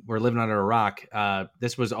you were living under a rock,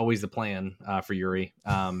 this was always the plan for Yuri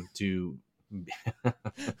to.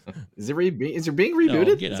 Is it being rebooted?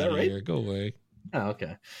 No, get Is out that of right? here. Go away. Oh,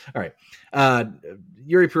 okay. All right.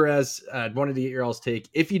 Yuri Perez, wanted to get your all's take.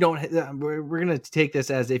 If you don't, we're going to take this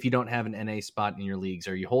as if you don't have an NA spot in your leagues.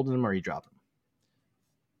 Are you holding them or are you dropping them?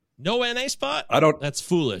 No NA spot? I don't. That's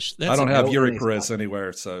foolish. I don't have Yuri Perez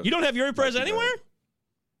anywhere. So you don't have Yuri Perez anywhere?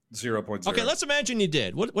 0.0. Okay, let's imagine you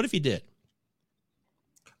did. What if you did?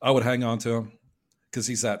 I would hang on to him because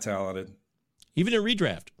he's that talented. Even in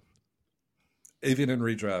redraft? Even in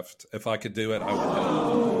redraft. If I could do it, I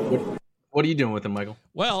would. What are you doing with him, Michael?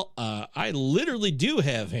 Well, I literally do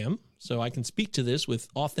have him, so I can speak to this with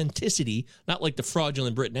authenticity, not like the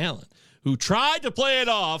fraudulent Britton Allen, who tried to play it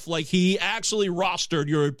off like he actually rostered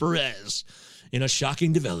Yuri Perez in a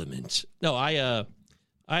shocking development. No, I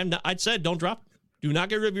said don't drop. Do not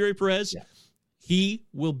get rid of Yuri Perez. Yeah. He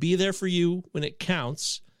will be there for you when it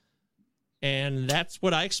counts. And that's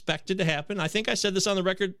what I expected to happen. I think I said this on the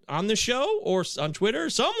record on the show or on Twitter.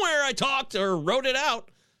 Somewhere I talked or wrote it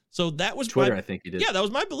out. So that was Twitter, I think you did. Yeah, that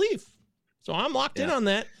was my belief. So I'm locked in on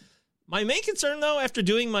that. My main concern, though, after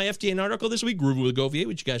doing my FTN article this week, Groove with Govier,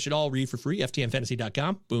 which you guys should all read for free,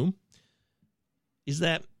 ftnfantasy.com, boom, is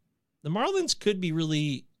that the Marlins could be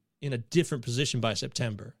really in a different position by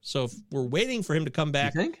September. So if we're waiting for him to come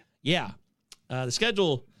back. You think? Yeah. The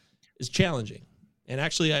schedule is challenging. And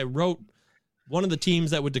actually, I wrote one of the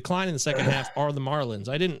teams that would decline in the second half are the Marlins.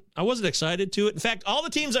 I wasn't excited to it. In fact, all the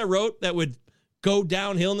teams I wrote that would go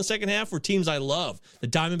downhill in the second half were teams I love. The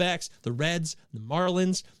Diamondbacks, the Reds, the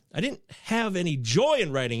Marlins. I didn't have any joy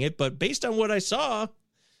in writing it, but based on what I saw,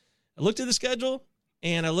 I looked at the schedule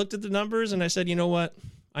and I looked at the numbers and I said, you know what?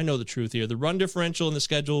 I know the truth here. The run differential and the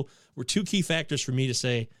schedule were two key factors for me to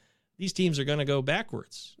say these teams are going to go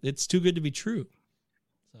backwards. It's too good to be true.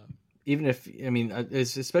 So. Even if,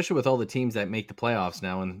 especially with all the teams that make the playoffs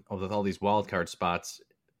now and with all these wild card spots,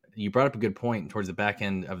 you brought up a good point towards the back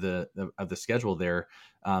end of the schedule there,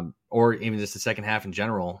 or even just the second half in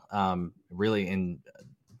general, really.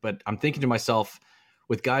 But I'm thinking to myself,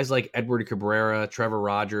 with guys like Edward Cabrera, Trevor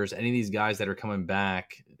Rogers, any of these guys that are coming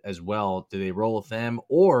back as well, do they roll with them?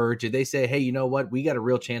 Or do they say, hey, you know what? We got a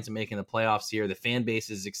real chance of making the playoffs here. The fan base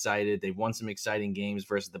is excited. They've won some exciting games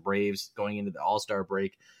versus the Braves going into the All-Star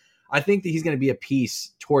break. I think that he's going to be a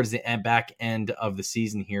piece towards the back end of the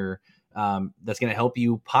season here. That's going to help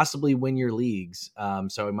you possibly win your leagues.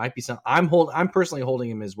 So it might be some. I'm personally holding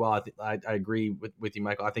him as well. I agree with you,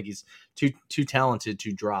 Michael. I think he's too talented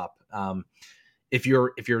to drop. If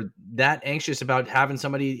you're that anxious about having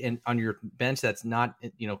somebody on your bench that's not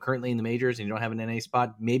currently in the majors and you don't have an NA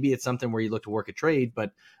spot, maybe it's something where you look to work a trade.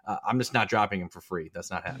 But I'm just not dropping him for free.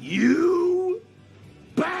 That's not happening. You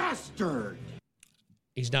bastard!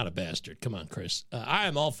 He's not a bastard. Come on, Chris. I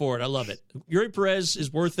am all for it. I love it. Yuri Perez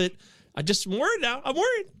is worth it. I'm worried now.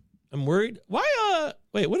 I'm worried. Why?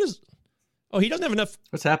 Wait, what is... Oh, he doesn't have enough...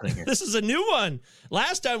 What's happening here? This is a new one.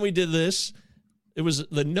 Last time we did this, it was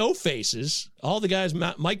the no faces. All the guys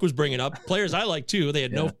Mike was bringing up, players I like too, they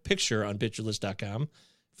had no picture on PitcherList.com.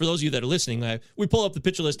 For those of you that are listening, we pull up the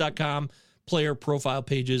PitcherList.com player profile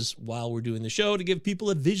pages while we're doing the show to give people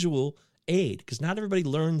a visual aid, because not everybody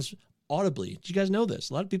learns audibly. Did you guys know this?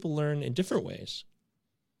 A lot of people learn in different ways.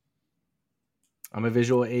 I'm a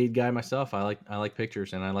visual aid guy myself. I like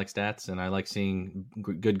pictures and I like stats and I like seeing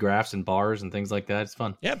good graphs and bars and things like that. It's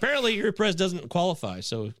fun. Yeah, apparently your press doesn't qualify.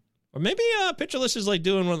 So, or maybe PitcherList is like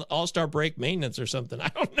doing one of the All-Star break maintenance or something. I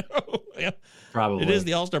don't know. Yeah, probably. It is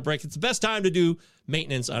the All-Star break. It's the best time to do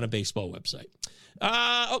maintenance on a baseball website.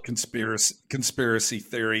 Conspiracy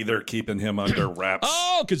theory. They're keeping him under wraps.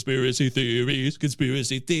 Oh, conspiracy theories.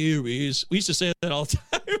 We used to say that all the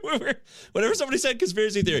time. Whenever somebody said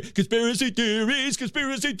conspiracy theory.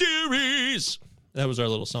 That was our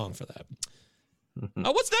little song for that.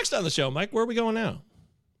 What's next on the show, Mike? Where are we going now?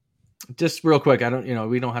 Just real quick.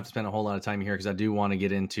 We don't have to spend a whole lot of time here because I do want to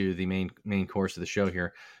get into the main course of the show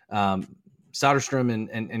here. Soderstrom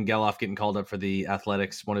and Geloff getting called up for the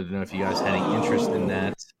Athletics. Wanted to know if you guys had any interest in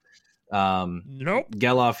that. Nope.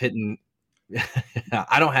 Geloff hitting.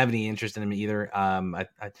 I don't have any interest in him either.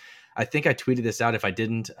 I think I tweeted this out. If I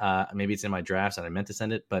didn't, maybe it's in my drafts and I meant to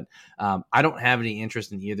send it. But I don't have any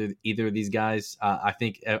interest in either of these guys. I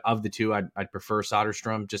think of the two, I'd prefer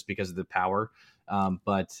Soderstrom just because of the power.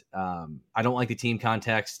 But I don't like the team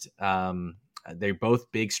context. They're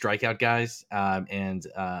both big strikeout guys, and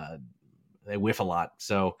they whiff a lot.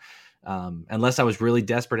 So unless I was really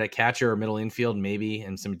desperate at catcher or middle infield, maybe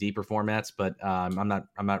in some deeper formats, but I'm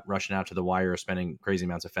not rushing out to the wire or spending crazy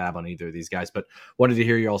amounts of fab on either of these guys. But wanted to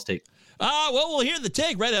hear y'all's take. Well, we'll hear the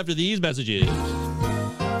take right after these messages.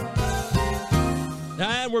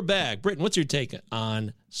 And we're back. Britton, what's your take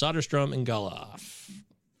on Soderstrom and Geloff?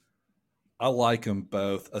 I like them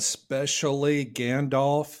both, especially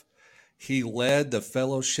Gandalf. He led the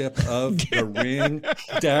Fellowship of the Ring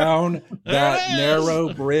down that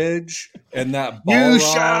narrow bridge, and that Balrog you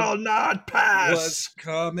shall not pass was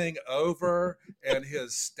coming over, and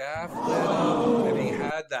his staff lit up, and he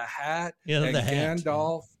had the hat, and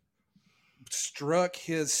Gandalf struck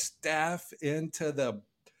his staff into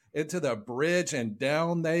the bridge, and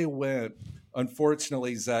down they went.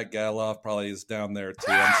 Unfortunately, Zach Geloff probably is down there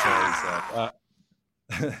too. I'm sorry, Zach.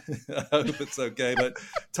 I hope it's okay. But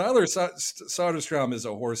Tyler Soderstrom is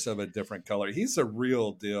a horse of a different color. He's a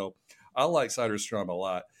real deal. I like Soderstrom a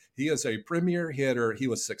lot. He is a premier hitter. He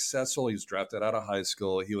was successful. He was drafted out of high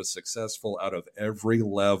school. He was successful out of every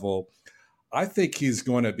level. I think he's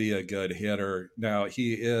going to be a good hitter. Now,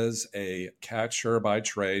 he is a catcher by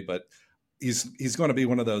trade, but he's going to be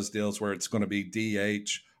one of those deals where it's going to be DH,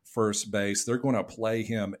 first base. They're going to play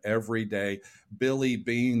him every day. Billy,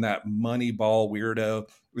 being that money ball weirdo,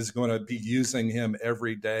 is going to be using him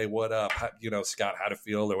every day. What up? Scott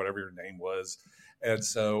Hatfield or whatever your name was. And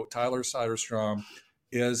so Tyler Soderstrom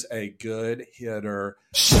is a good hitter.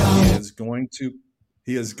 He is going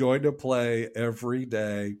to play every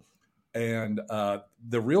day. And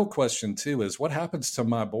the real question too is what happens to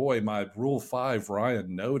my Rule 5,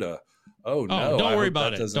 Ryan Noda? Oh, no. Don't worry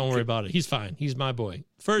about it. Don't worry about it. He's fine. He's my boy.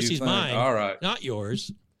 First, he's mine. All right. Not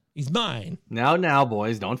yours. He's mine. Now,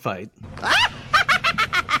 boys, don't fight.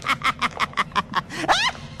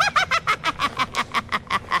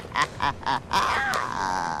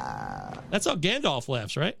 That's how Gandalf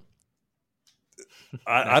laughs, right?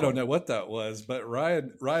 I don't know what that was, but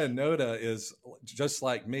Ryan Noda is just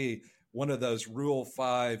like me. One of those Rule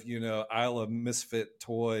 5, Isle of Misfit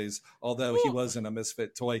toys. Although he wasn't a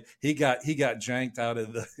misfit toy, he got janked out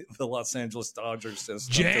of the Los Angeles Dodgers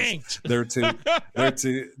system. Janked. They're too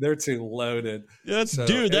loaded. That is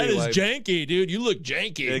janky, dude. You look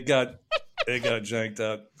janky. It got janked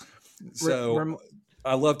up. So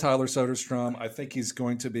I love Tyler Soderstrom. I think he's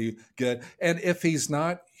going to be good. And if he's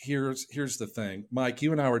not, here's the thing, Mike.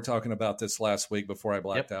 You and I were talking about this last week before I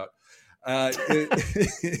blacked out.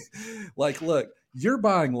 Look, you're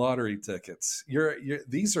buying lottery tickets.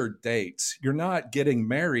 These are dates. You're not getting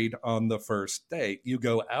married on the first date. You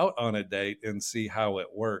go out on a date and see how it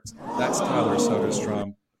works. That's Tyler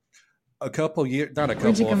Soderstrom. Where'd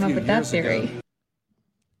you come up with that theory?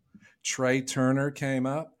 Trey Turner came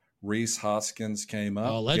up. Reese Hoskins came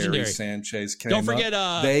up. Oh, legendary. Gary Sanchez came Don't up. forget,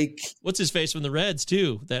 what's his face from the Reds,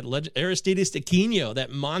 too? That Aristides Aquino,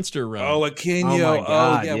 that monster run. Oh, Aquino. Oh, my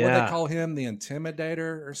God, yeah. yeah. What they call him? The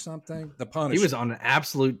Intimidator or something? The Punisher. He was on an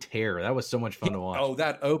absolute tear. That was so much fun to watch. Oh,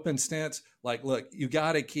 that open stance. Like, look, you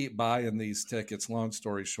got to keep buying these tickets, long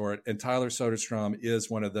story short. And Tyler Soderstrom is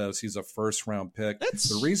one of those. He's a first-round pick.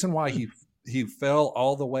 The reason why he fell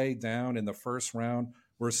all the way down in the first round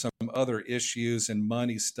were some other issues and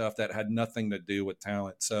money stuff that had nothing to do with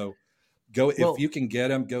talent. So if you can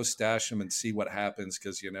get him, go stash him and see what happens,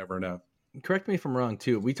 because you never know. Correct me if I'm wrong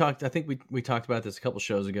too. I think we talked about this a couple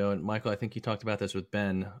shows ago, and Michael, I think you talked about this with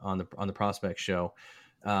Ben on the Prospect show.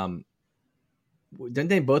 Didn't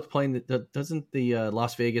they both play doesn't the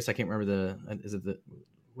Las Vegas, I can't remember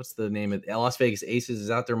what's the name of Las Vegas Aces,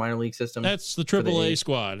 is out their minor league system? That's the AAA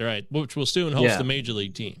squad, right? Which will soon host the major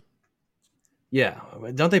league team. Yeah,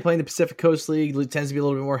 don't they play in the Pacific Coast League? It tends to be a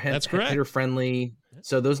little bit more hitter friendly.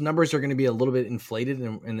 So those numbers are going to be a little bit inflated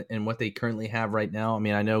in what they currently have right now. I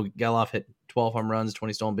mean, I know Gelof hit 12 home runs,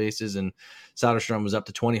 20 stolen bases, and Soderstrom was up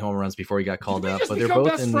to 20 home runs before he got called up. But they're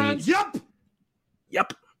both in friends?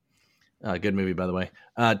 Yep. Good movie, by the way.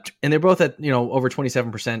 And they're both at over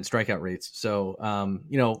 27% strikeout rates. So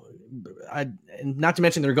not to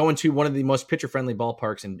mention they're going to one of the most pitcher friendly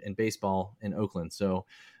ballparks in baseball in Oakland. So.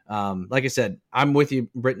 Like I said, I'm with you,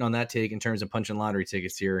 Britton, on that take in terms of punching lottery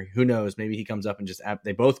tickets here. Who knows? Maybe he comes up and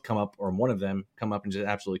they both come up, or one of them come up and just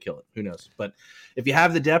absolutely kill it. Who knows? But if you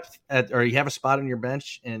have the depth or you have a spot on your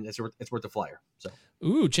bench, and it's worth a flyer. So,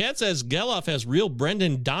 Chad says Gelof has real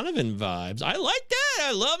Brendan Donovan vibes. I like that.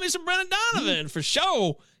 I love me some Brendan Donovan for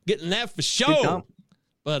show. Getting that for show.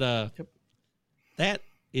 But that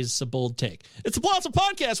is a bold take. It's a Palazzo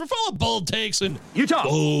Podcast. We're full of bold takes and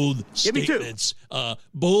bold statements,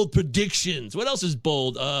 bold predictions. What else is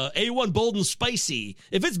bold? A1 bold and spicy.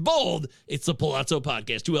 If it's bold, it's the Palazzo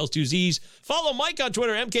Podcast. 2 L's, 2 Z's. Follow Mike on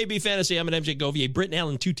Twitter, MKB Fantasy. I'm at MJ Govier. Britton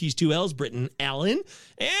Allen, 2 T's, 2 L's. Britton Allen.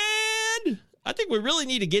 And I think we really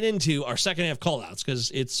need to get into our second half callouts because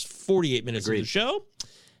it's 48 minutes of the show.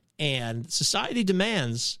 And society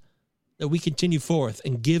demands that we continue forth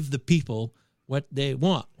and give the people what they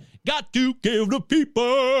want. Got to give the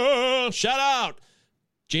people. Shout out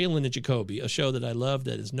Jalen and Jacoby, a show that I love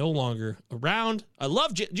that is no longer around. I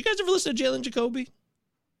love. Do you guys ever listen to Jalen and Jacoby?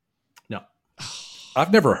 No.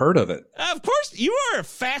 I've never heard of it. Of course, you are a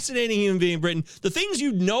fascinating human being, Britton. The things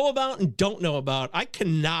you know about and don't know about, I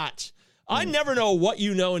cannot. I never know what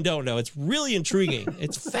you know and don't know. It's really intriguing.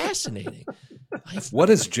 It's fascinating. What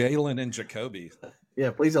is Jalen and Jacoby?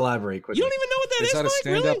 Yeah, please elaborate quickly. You don't even know what that is, Is that a Mike?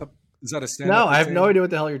 stand-up? Really? Is that a stand-up? No, I have no idea what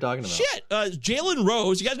the hell you're talking about. Shit. Jalen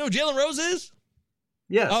Rose. You guys know who Jalen Rose is?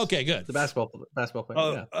 Yes. Okay, good. The basketball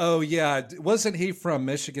player. Oh, yeah. Wasn't he from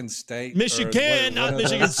Michigan State? Michigan, not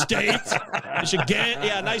Michigan State. Michigan.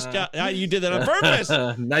 Yeah, nice job. You did that on purpose.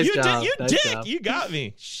 Nice job. You did. You got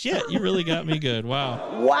me. Shit, you really got me good.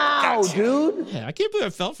 Wow. Wow, dude. Yeah, I can't believe I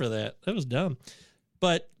fell for that. That was dumb.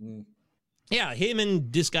 But yeah, him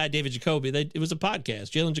and this guy, David Jacoby, it was a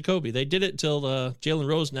podcast, Jalen Jacoby. They did it until Jalen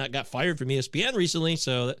Rose got fired from ESPN recently,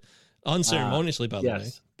 so that, unceremoniously, by the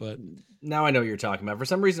way. But now I know what you're talking about. For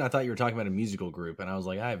some reason, I thought you were talking about a musical group, and I was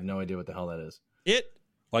like, I have no idea what the hell that is.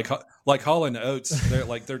 Like Hall and Oates,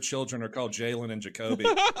 their children are called Jalen and Jacoby,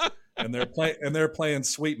 and they're playing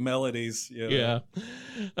sweet melodies. Yeah.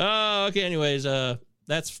 Okay. Anyways,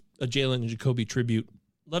 that's a Jalen and Jacoby tribute.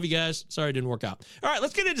 Love you guys. Sorry it didn't work out. All right,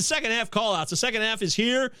 let's get into second half callouts. The second half is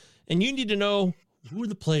here, and you need to know who are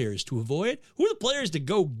the players to avoid, who are the players to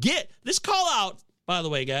go get. This callout, by the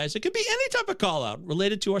way, guys, it could be any type of callout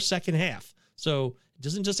related to our second half. So it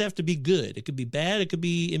doesn't just have to be good. It could be bad. It could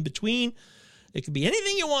be in between. It could be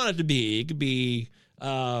anything you want it to be. It could be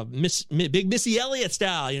Big Missy Elliott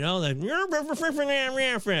style,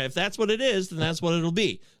 If that's what it is, then that's what it'll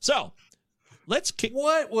be. So let's kick.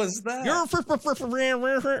 What was that?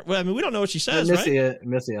 Well, I mean, we don't know what she says, right?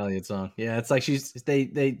 Missy Elliott song. Yeah, it's like she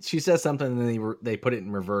says something and then they put it in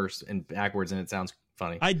reverse and backwards, and it sounds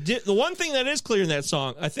funny. The one thing that is clear in that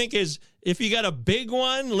song, I think, is if you got a big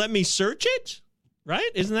one, let me search it.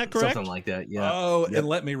 Right? Isn't that correct? Something like that, yeah. Oh, and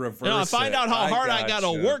let me reverse I find out how hard I got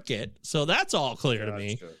to work it. So that's all clear to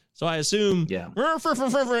me. So I assume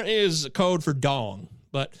is code for dong.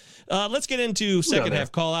 But let's get into second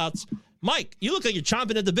half call-outs. Mike, you look like you're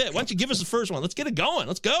chomping at the bit. Why don't you give us the first one? Let's get it going.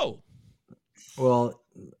 Let's go. Well,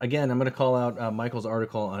 again, I'm going to call out Michael's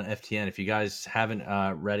article on FTN. If you guys haven't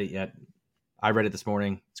read it yet, I read it this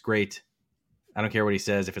morning. It's great. I don't care what he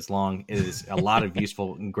says. If it's long, it is a lot of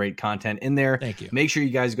useful and great content in there. Thank you. Make sure you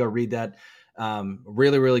guys go read that.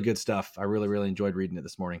 Really, really good stuff. I really, really enjoyed reading it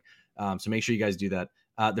this morning. So make sure you guys do that.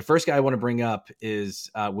 The first guy I want to bring up is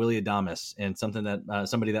Willy Adames, and something that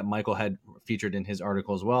somebody that Michael had featured in his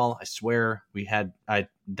article as well. I swear I'd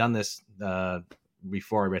done this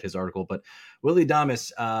before I read his article, but Willy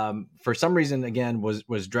Adames, for some reason, again,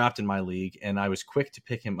 was drafted in my league, and I was quick to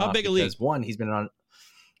pick him up. How big a because, league? one, he's been on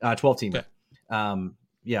 12 team. Okay. And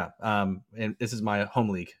this is my home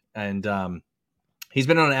league, and he's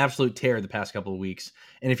been on an absolute tear the past couple of weeks.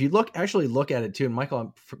 And if you look at it too, and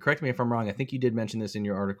Michael, correct me if I'm wrong, I think you did mention this in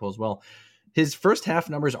your article as well. His first half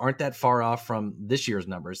numbers aren't that far off from this year's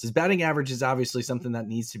numbers. His batting average is obviously something that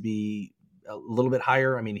needs to be a little bit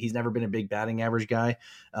higher. I mean, he's never been a big batting average guy.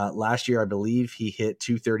 Last year, I believe he hit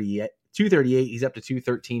 238. He's up to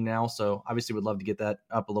 213 now. So obviously would love to get that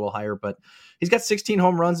up a little higher, but he's got 16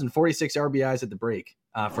 home runs and 46 RBIs at the break.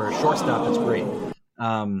 For a shortstop, that's great.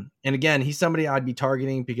 And again, he's somebody I'd be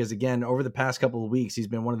targeting because, again, over the past couple of weeks, he's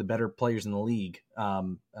been one of the better players in the league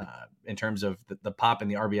in terms of the pop and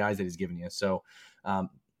the RBIs that he's given you. So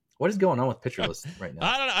what is going on with pitcher list right now?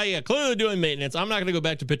 I don't know. Yeah, clearly doing maintenance. I'm not going to go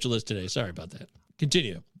back to pitcher list today. Sorry about that.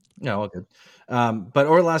 Continue. No, all good. But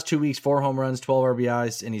over the last 2 weeks, 4 home runs, 12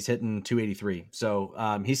 RBIs, and he's hitting 283.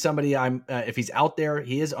 So he's somebody if he's out there,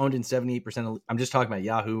 he is owned in 78%. I'm just talking about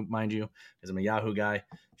Yahoo, mind you, because I'm a Yahoo guy.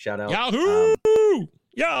 Shout out. Yahoo!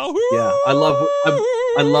 Yahoo! Yeah,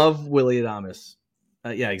 I love Willy Adames.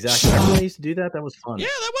 Yeah, exactly. Remember when I used to do that? That was fun. Yeah,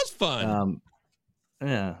 that was fun.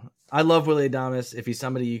 Yeah. I love Willy Adames. If he's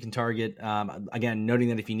somebody you can target, again, noting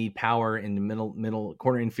that if you need power in the middle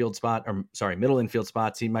corner infield spot, middle infield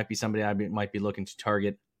spots, he might be somebody I might be looking to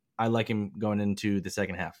target. I like him going into the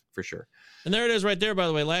second half for sure. And there it is right there, by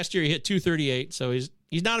the way. Last year he hit 238, so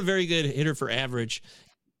he's not a very good hitter for average.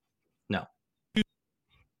 No.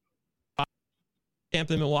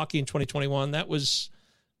 Tampa, Milwaukee in 2021. That's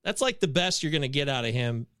like the best you're going to get out of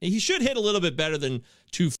him. He should hit a little bit better than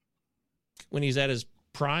 2 when he's at his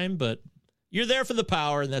prime, but you're there for the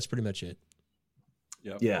power, and that's pretty much it.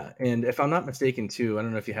 Yep. Yeah, and if I'm not mistaken, too, I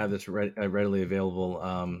don't know if you have this readily available,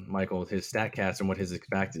 Michael, his StatCast and what his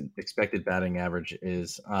expected batting average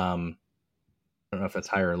is. I don't know if that's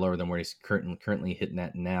higher or lower than where he's currently hitting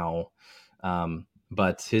at now,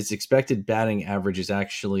 but his expected batting average is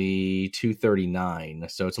actually 239,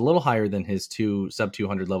 so it's a little higher than his sub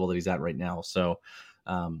 200 level that he's at right now. So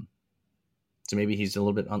maybe he's a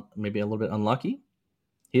little bit unlucky.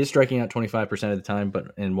 He is striking out 25% of the time,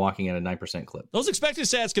 and walking at a 9% clip. Those expected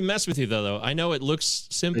stats can mess with you, though. I know it looks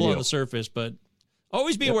simple on the surface, but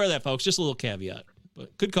always be aware of that, folks. Just a little caveat.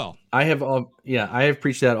 But good call. I have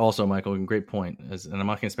preached that also, Michael. And great point. And I'm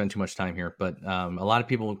not going to spend too much time here, but a lot of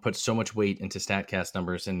people put so much weight into StatCast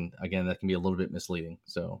numbers, and again, that can be a little bit misleading.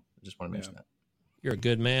 So I just want to mention that. You're a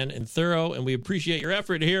good man and thorough, and we appreciate your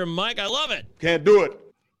effort here, Mike. I love it. Can't do it.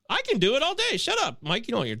 I can do it all day. Shut up, Mike.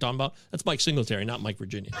 You know what you're talking about. That's Mike Singletary, not Mike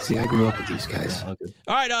Virginia. See, I grew up with these guys. All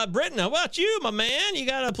right, Britton, how about you, my man? You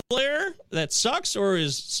got a player that sucks, or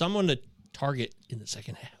is someone to target in the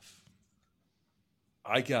second half?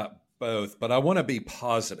 I got both, but I want to be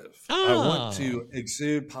positive. I want to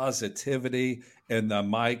exude positivity in the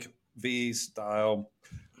Mike V style.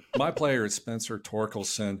 My player is Spencer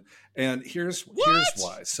Torkelson, and here's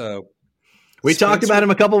why. So we talked about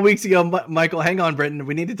him a couple of weeks ago, Michael. Hang on, Britton.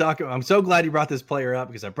 We need to talk. I'm so glad you brought this player up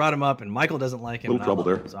because I brought him up, and Michael doesn't like him. Little trouble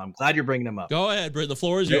there. So I'm glad you're bringing him up. Go ahead, Britton. The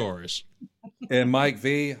floor is yours. And Mike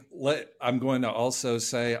V, I'm going to also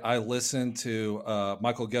say I listened to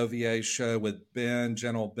Michael Govier's show with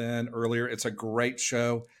General Ben earlier. It's a great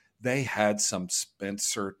show. They had some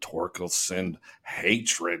Spencer Torkelson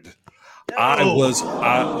hatred. No. I was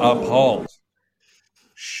appalled,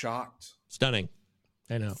 shocked, stunning.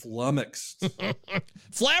 I know. Flummoxed.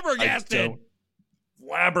 Flabbergasted.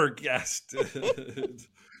 Flabbergasted.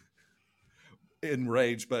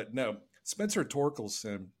 Enraged, but no. Spencer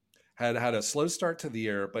Torkelson had a slow start to the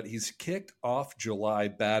year, but he's kicked off July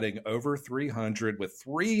batting over 300 with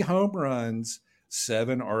 3 home runs,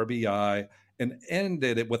 7 RBI, and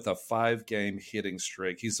ended it with a 5-game hitting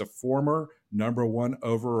streak. He's a former #1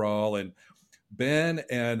 overall, and Ben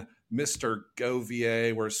and Mr.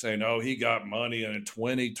 Govier were saying, oh, he got money in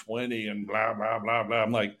 2020 and blah, blah, blah, blah.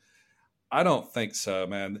 I'm like, I don't think so,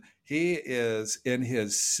 man. He is in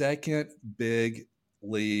his second big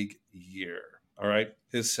league year, all right?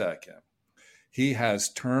 His second. He has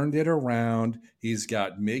turned it around. He's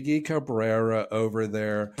got Miggy Cabrera over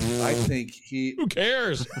there. I think he... Who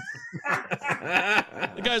cares?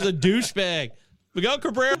 The guy's a douchebag. Miguel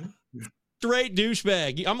Cabrera... Straight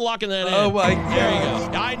douchebag. I'm locking that in. Oh, my God. There you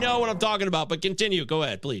go. I know what I'm talking about, but continue. Go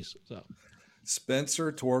ahead, please. So,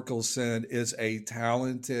 Spencer Torkelson is a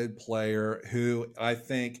talented player who I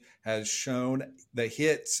think has shown the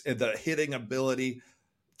hits and the hitting ability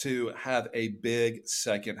to have a big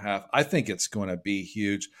second half. I think it's going to be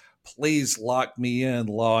huge. Please lock me in,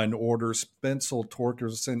 Law and Order. Spencer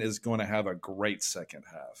Torkelson is going to have a great second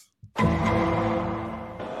half.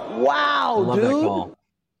 Wow, love dude. That call.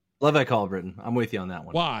 Love that call, Britton. I'm with you on that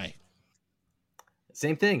one. Why?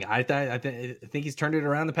 Same thing. I think he's turned it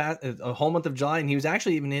around the past a whole month of July, and he was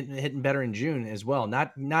actually even hitting better in June as well.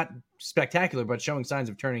 Not spectacular, but showing signs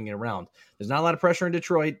of turning it around. There's not a lot of pressure in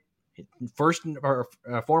Detroit. First or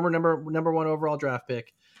former number one overall draft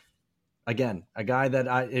pick. Again, a guy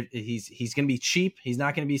that he's going to be cheap. He's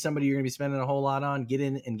not going to be somebody you're going to be spending a whole lot on. Get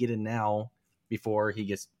in now before he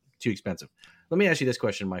gets too expensive. Let me ask you this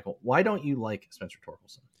question, Michael. Why don't you like Spencer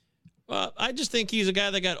Torkelson? I just think he's a guy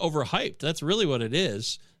that got overhyped. That's really what it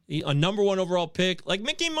is. A number one overall pick, like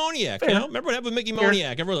Mickey Moniak. Fair. You know, remember what happened with Mickey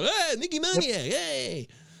Moniak? Everyone was like, "Hey, Mickey Moniak, hey!"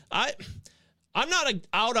 I'm not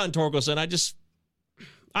out on Torkelson. Maybe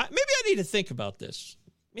I need to think about this.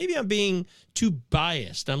 Maybe I'm being too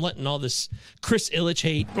biased. I'm letting all this Chris Ilitch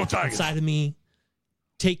hate inside of me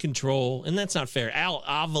take control, and that's not fair. Al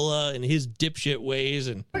Avila and his dipshit ways,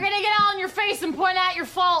 and we're gonna get all in your face and point out your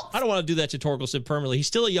faults. I don't want to do that to Torkelson permanently. He's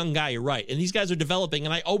still a young guy, you're right, and these guys are developing,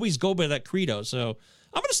 and I always go by that credo, so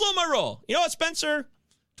I'm gonna slow my roll. You know what, Spencer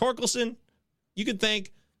Torkelson, you can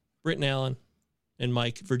thank Britton Allen and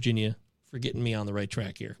Mike Virginia for getting me on the right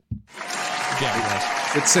track here. Good job, guys.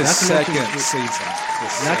 It's his second season.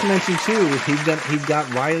 Not to mention, too, he's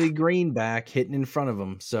got Riley Green back hitting in front of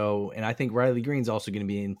him. So, and I think Riley Green's also going to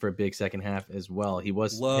be in for a big second half as well. He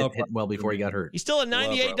was hit well before he got hurt. He's still a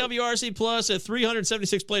 98 WRC plus at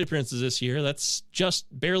 376 plate appearances this year. That's just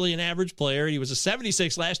barely an average player. He was a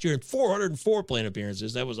 76 last year and 404 plate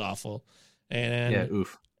appearances. That was awful. And yeah,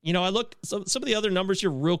 oof. You know, I look some of the other numbers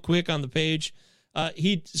here real quick on the page.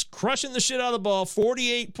 He's crushing the shit out of the ball.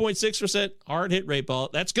 48.6% hard hit rate ball.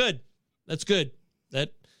 That's good. That's good.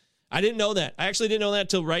 I didn't know that. I actually didn't know that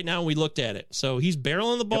till right now when we looked at it. So he's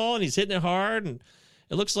barreling the ball and he's hitting it hard. And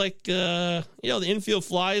it looks like, the infield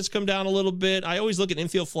fly has come down a little bit. I always look at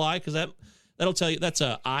infield fly because that'll tell you that's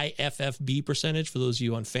a IFFB percentage for those of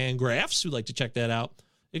you on Fangraphs who like to check that out.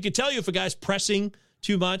 It can tell you if a guy's pressing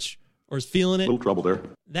too much or is feeling it. A little trouble there.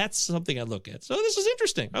 That's something I look at. So this is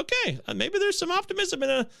interesting. Okay. Maybe there's some optimism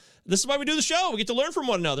this is why we do the show. We get to learn from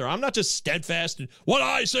one another. I'm not just steadfast and what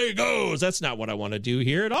I say goes. That's not what I want to do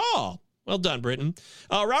here at all. Well done, Britton.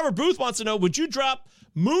 Robert Booth wants to know, would you drop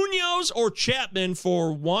Munoz or Chapman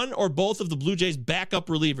for one or both of the Blue Jays backup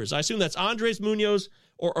relievers? I assume that's Andres Munoz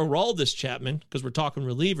or Aroldis Chapman because we're talking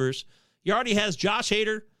relievers. He already has Josh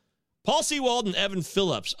Hader, Paul Sewald, and Evan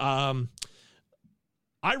Phillips. I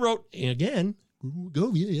wrote, again,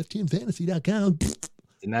 go via FTNFantasy.com.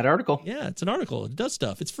 In that article. Yeah, it's an article. It does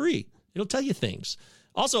stuff. It's free. It'll tell you things.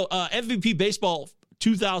 Also, MVP Baseball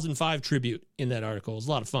 2005 tribute in that article. It's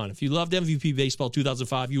a lot of fun. If you loved MVP Baseball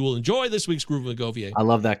 2005, you will enjoy this week's Groove with Govier. I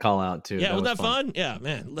love that call out, too. Yeah, wasn't that fun? Yeah,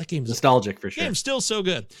 man. That game's nostalgic for sure. Game's still so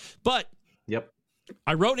good. But yep,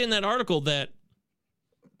 I wrote in that article that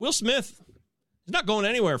Will Smith is not going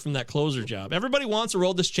anywhere from that closer job. Everybody wants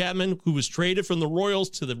Aroldis Chapman, who was traded from the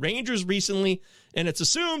Royals to the Rangers recently, and it's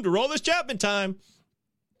assumed Aroldis Chapman time.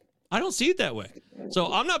 I don't see it that way.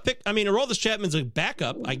 So I'm not Aroldis Chapman's a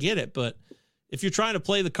backup. I get it. But if you're trying to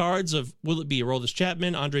play the cards of, will it be Aroldis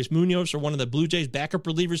Chapman, Andres Munoz, or one of the Blue Jays backup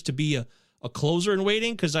relievers to be a closer in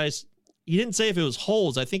waiting? Because he didn't say if it was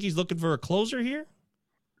Holes. I think he's looking for a closer here.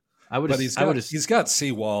 He's got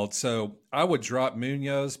Sewald, so I would drop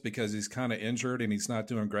Munoz because he's kind of injured and he's not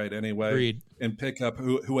doing great anyway. Agreed. And pick up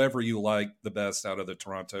whoever you like the best out of the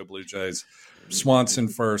Toronto Blue Jays. Swanson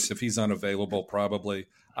first, if he's unavailable, probably.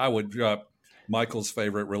 I would drop Michael's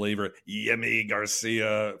favorite reliever, Yemi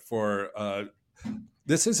Garcia, for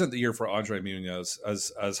this isn't the year for Andre Munoz.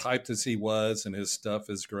 As hyped as he was and his stuff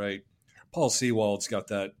is great, Paul Sewald's got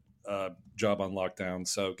that job on lockdown.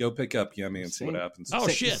 So go pick up Yemi and see what happens. Oh,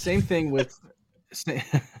 shit. Same thing with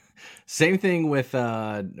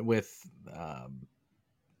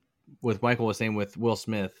Michael was saying with Will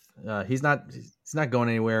Smith. He's not going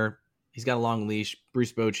anywhere. He's got a long leash.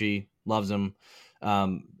 Bruce Bochy loves him.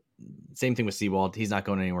 Same thing with Sewald. He's not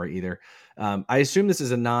going anywhere either. I assume this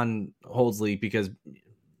is a non-holds league because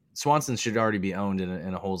Swanson should already be owned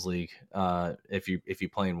in a holds league if you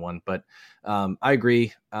play in one. But I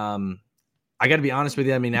agree. I got to be honest with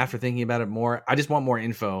you. I mean, after thinking about it more, I just want more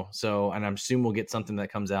info. So, and I'm assuming we'll get something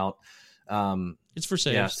that comes out. It's for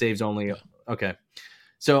saves. Yeah, saves only. Yeah. Okay.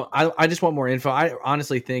 So I just want more info. I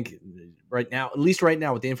honestly think right now, at least right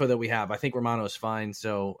now with the info that we have, I think Romano is fine.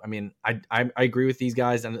 So, I mean, I agree with these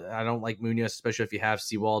guys. And I don't like Munoz, especially if you have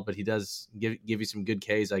Sewald, but he does give you some good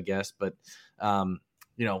Ks, I guess. But, I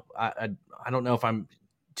don't know if I'm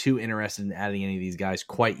too interested in adding any of these guys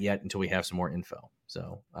quite yet until we have some more info.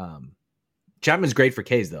 So Chapman's great for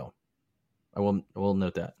Ks though. I will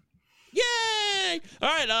note that. Yay! All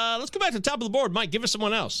right, let's go back to the top of the board. Mike, give us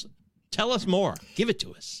someone else. Tell us more. Give it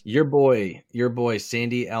to us. Your boy,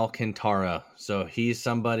 Sandy Alcantara. So he's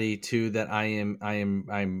somebody too that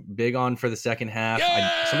I'm big on for the second half.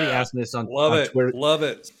 Yeah! Somebody asked me this on Twitter. Love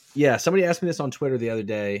it. Yeah, somebody asked me this on Twitter the other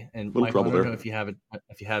day, and Mike, I don't know if you have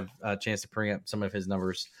a chance to bring up some of his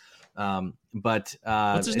numbers. But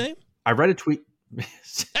what's his name? I read a tweet.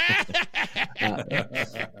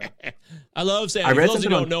 I love Sandy. For those who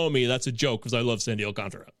don't know me, that's a joke because I love Sandy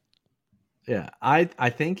Alcantara. Yeah, I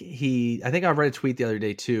think I read a tweet the other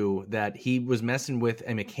day too that he was messing with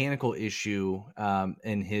a mechanical issue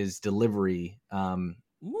in his delivery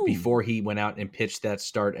before he went out and pitched that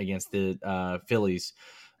start against the Phillies.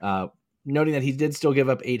 Noting that he did still give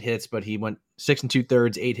up 8 hits, but he went 6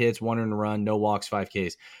 2/3, 8 hits, 1 earned run, no walks, 5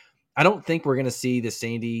 Ks. I don't think we're going to see the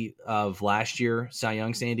Sandy of last year, Cy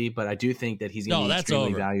Young Sandy, but I do think that he's going to be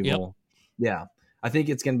extremely valuable. Yep. Yeah. I think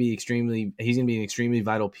he's going to be an extremely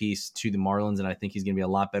vital piece to the Marlins, and I think he's going to be a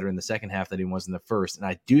lot better in the second half than he was in the first. And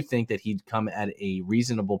I do think that he'd come at a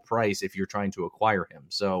reasonable price if you're trying to acquire him.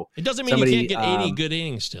 So it doesn't mean you can't get 80 good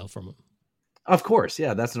innings still from him. Of course,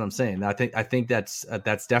 yeah, that's what I'm saying. I think that's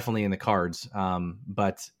definitely in the cards.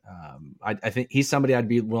 But I think he's somebody I'd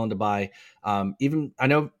be willing to buy. Even I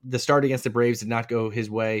know the start against the Braves did not go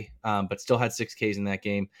his way, but still had 6 Ks in that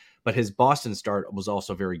game. But his Boston start was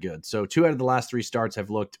also very good. So 2 out of the last 3 starts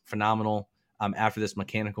have looked phenomenal after this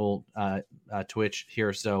mechanical twitch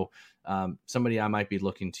here. So somebody I might be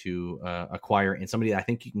looking to acquire, and somebody I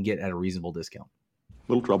think you can get at a reasonable discount.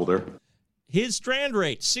 Little trouble there. His strand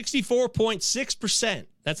rate, 64.6%.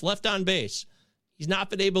 That's left on base. He's not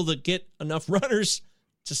been able to get enough runners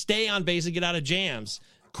to stay on base and get out of jams.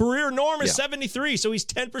 Career norm is 73, so he's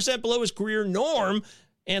 10% below his career norm,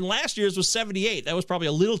 and last year's was 78. That was probably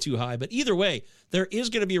a little too high, but either way, there is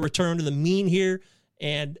going to be a return to the mean here,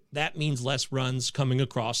 and that means less runs coming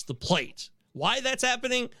across the plate. Why that's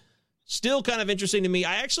happening? Still kind of interesting to me.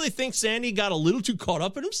 I actually think Sandy got a little too caught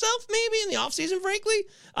up in himself maybe in the offseason, frankly.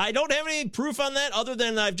 I don't have any proof on that other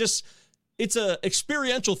than it's a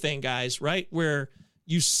experiential thing, guys, right? Where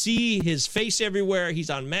you see his face everywhere. He's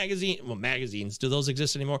on magazines. Do those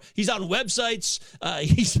exist anymore? He's on websites.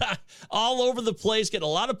 He's all over the place, getting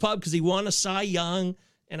a lot of pub because he won a Cy Young.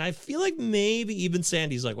 And I feel like maybe even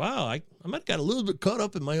Sandy's like, wow, I might have got a little bit caught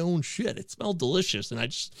up in my own shit. It smelled delicious, and I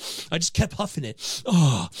just kept huffing it.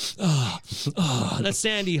 That's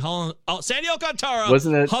Sandy Sandy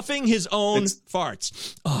Alcantara huffing his own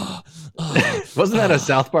farts. Wasn't that a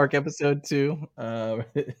South Park episode too? Was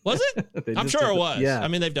it? I'm sure it was. Yeah. I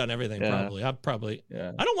mean, they've done everything probably.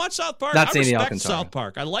 I don't watch South Park. I respect South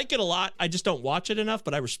Park. I like it a lot. I just don't watch it enough,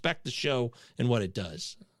 but I respect the show and what it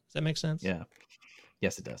does. Does that make sense? Yeah.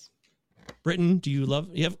 Yes, it does. Britton, do you love?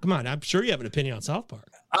 Come on, I'm sure you have an opinion on South Park.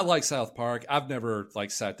 I like South Park. I've never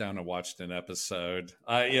sat down and watched an episode.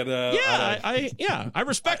 I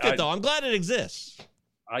respect it though. I'm glad it exists.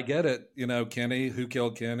 I get it. Kenny, Who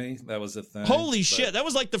Killed Kenny? That was a thing. Holy shit! That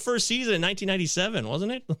was like the first season in 1997,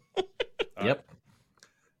 wasn't it? Yep.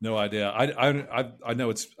 No idea. I know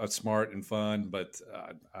it's smart and fun, but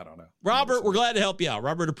I don't know. Robert, we're glad to help you out.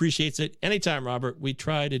 Robert appreciates it. Anytime, Robert. We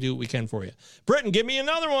try to do what we can for you. Britton, give me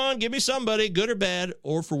another one. Give me somebody, good or bad,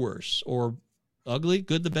 or for worse, or ugly,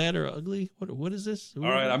 good, the bad, or ugly. What is this? All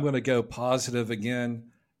right, I'm going to go positive again.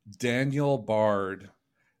 Daniel Bard,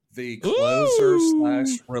 the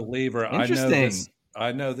closer/reliever.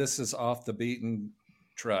 I know this is off the beaten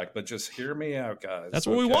track, but just hear me out, guys. That's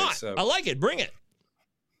what we want. I like it. Bring it.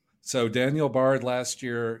 So Daniel Bard last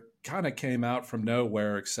year kind of came out from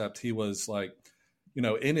nowhere, except he was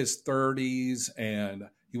in his 30s, and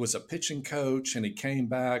he was a pitching coach, and he came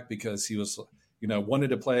back because he was,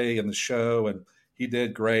 wanted to play in the show, and he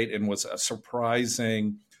did great and was a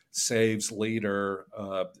surprising saves leader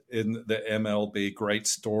in the MLB. Great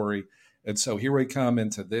story. And so here we come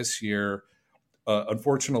into this year.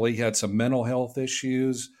 Unfortunately, he had some mental health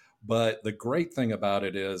issues, but the great thing about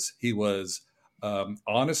it is he was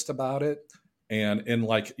honest about it, and in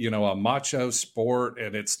a macho sport,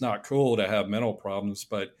 and it's not cool to have mental problems,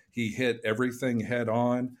 but he hit everything head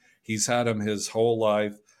on. He's had them his whole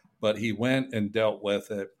life, but he went and dealt with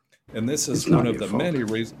it. And this is one of the many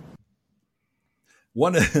reasons.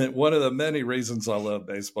 One of the many reasons I love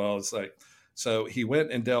baseball is so he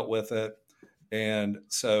went and dealt with it. And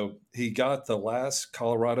so he got the last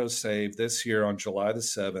Colorado save this year on July the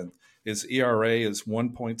 7th. His ERA is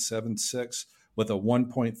 1.76 with a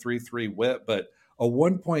 1.33 whip, but a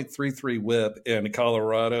 1.33 whip in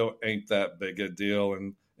Colorado ain't that big a deal.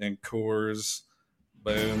 And and Coors.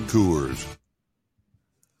 Boom. Coors.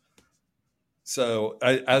 So,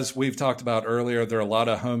 as we've talked about earlier, there are a lot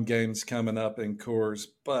of home games coming up in Coors.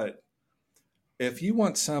 But if you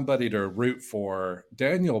want somebody to root for,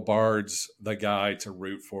 Daniel Bard's the guy to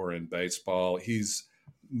root for in baseball. He's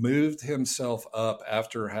moved himself up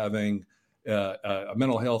after having a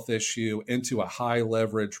mental health issue into a high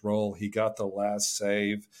leverage role. He got the last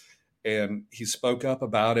save, and he spoke up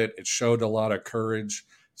about it. It showed a lot of courage.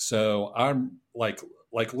 So I'm like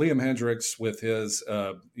Liam Hendriks with his,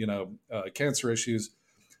 cancer issues,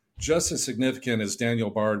 just as significant as Daniel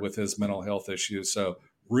Bard with his mental health issues. So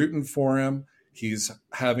rooting for him. He's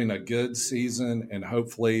having a good season, and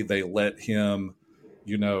hopefully they let him,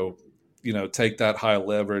 take that high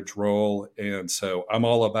leverage role. And so I'm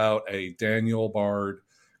all about a Daniel Bard,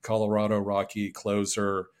 Colorado Rocky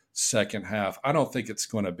closer second half. I don't think it's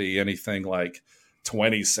going to be anything like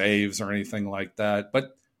 20 saves or anything like that,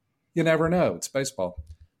 but you never know. It's baseball.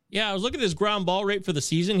 Yeah, I was looking at his ground ball rate for the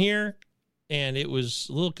season here, and it was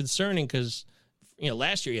a little concerning because,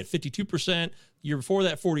 last year he had 52%. The year before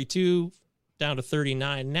that, 42%, down to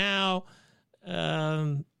 39% now.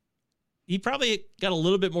 He probably got a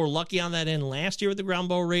little bit more lucky on that end last year with the ground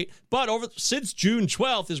ball rate, but since June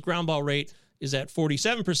 12th, his ground ball rate is at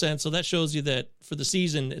 47%. So that shows you that for the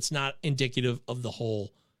season, it's not indicative of the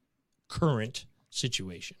whole current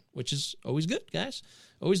situation, which is always good, guys.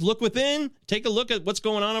 Always look within, take a look at what's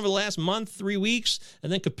going on over the last month, 3 weeks,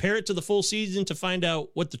 and then compare it to the full season to find out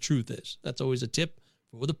what the truth is. That's always a tip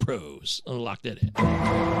for the pros. I'll lock that in. All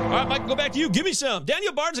right, Mike, go back to you. Give me some.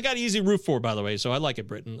 Daniel Bard's got an easy root for, by the way, so I like it,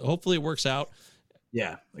 Britton. Hopefully it works out.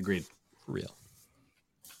 Yeah, agreed. For real.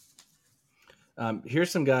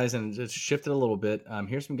 Here's some guys, and just shifted a little bit.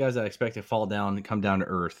 Here's some guys that I expect to fall down and come down to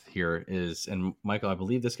earth here and Michael, I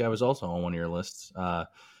believe this guy was also on one of your lists.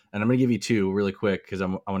 And I'm going to give you two really quick because I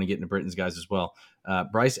want to get into Britton's guys as well.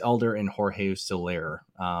 Bryce Elder and Jorge Soler.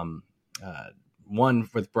 One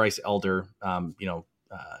with Bryce Elder,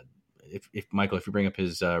 if Michael, if you bring up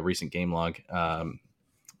his recent game log,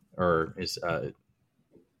 or his, I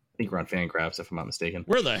think we're on Fangraphs, if I'm not mistaken.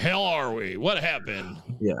 Where the hell are we? What happened?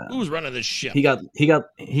 Yeah, who's running this ship? He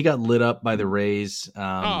got lit up by the Rays, and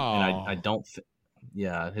I don't.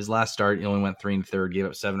 His last start, he only went 3 1/3, gave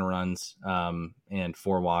up 7 runs, and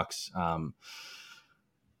 4 walks. Britton,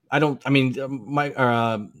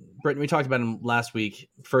 we talked about him last week.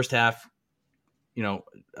 First half,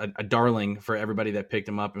 a darling for everybody that picked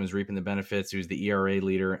him up and was reaping the benefits. He was the ERA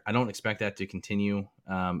leader. I don't expect that to continue.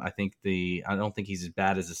 I don't think he's as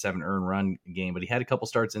bad as the 7 earned run game, but he had a couple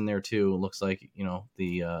starts in there too. It looks like,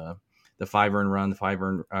 the 5 earned run, the 5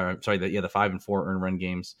 and 4 earned run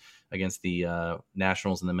games against the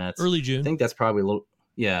Nationals and the Mets. Early June. I think that's probably a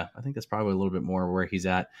little bit more where he's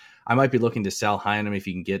at. I might be looking to sell high on him if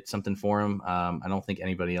you can get something for him. I don't think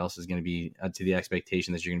anybody else is going to be to the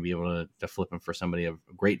expectation that you're going to be able to flip him for somebody of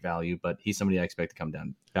great value, but he's somebody I expect to come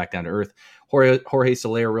back down to earth. Jorge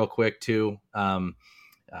Soler real quick too.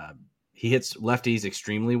 He hits lefties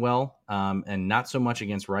extremely well, and not so much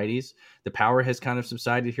against righties. The power has kind of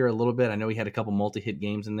subsided here a little bit. I know he had a couple multi-hit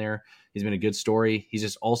games in there. He's been a good story. He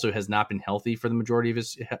just also has not been healthy for the majority of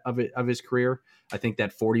his career. I think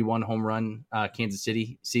that 41 home run Kansas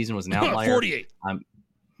City season was an outlier.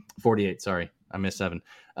 48. Sorry, I missed 7.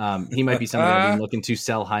 He might be somebody I've been looking to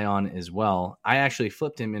sell high on as well. I actually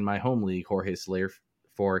flipped him in my home league, Jorge Soler,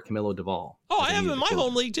 for Camilo Doval. Oh, I have him in my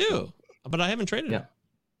home league too, but I haven't traded him.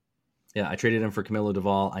 Yeah, I traded him for Camilo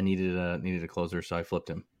Doval. I needed a closer, so I flipped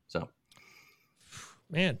him. So,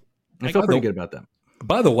 man, I feel pretty good about that.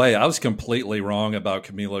 By the way, I was completely wrong about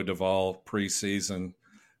Camilo Doval preseason.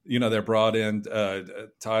 They brought in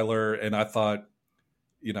Tyler, and I thought,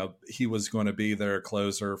 he was going to be their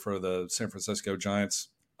closer for the San Francisco Giants.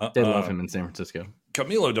 They love him in San Francisco.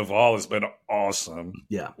 Camilo Doval has been awesome.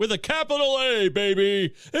 Yeah. With a capital A,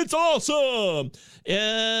 baby. It's awesome.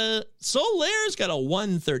 Soler's got a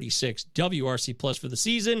 136 WRC plus for the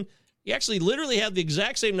season. He actually literally had the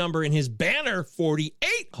exact same number in his banner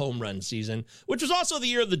 48 home run season, which was also the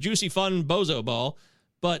year of the juicy fun bozo ball.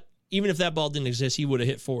 But even if that ball didn't exist, he would have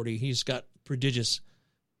hit 40. He's got prodigious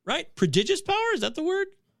power? Is that the word?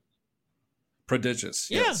 Prodigious.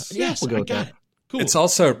 Yes. Yes. We'll go with that. Cool. It's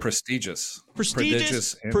also prestigious.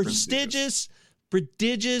 Predigious,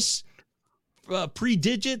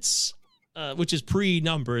 which is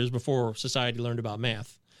pre-numbers before society learned about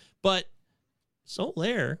math. But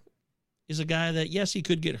Soler is a guy that, yes, he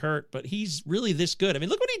could get hurt, but he's really this good. I mean,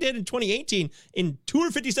 look what he did in 2018. In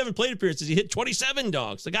 257 plate appearances, he hit 27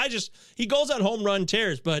 dogs. The guy he goes on home run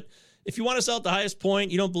tears. But if you want to sell at the highest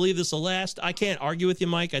point, you don't believe this will last, I can't argue with you,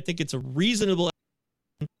 Mike. I think it's a reasonable.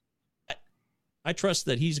 I trust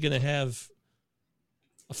that he's going to have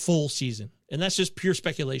a full season. And that's just pure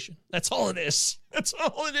speculation. That's all it is. That's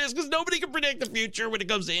all it is, because nobody can predict the future when it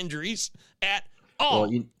comes to injuries at all.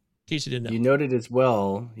 Well, in case you didn't know. You noted as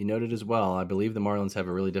well. I believe the Marlins have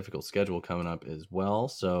a really difficult schedule coming up as well,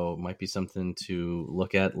 so it might be something to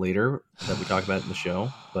look at later that we talk about in the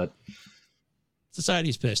show. But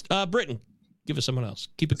Society's pissed. Britton, give us someone else.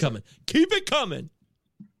 Keep it coming. Keep it coming.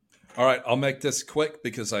 All right, I'll make this quick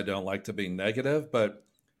because I don't like to be negative, but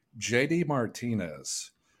JD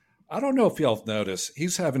Martinez, I don't know if y'all have noticed,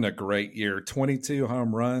 he's having a great year. 22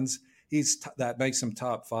 home runs. That makes him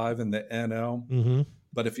top 5 in the NL. Mm-hmm.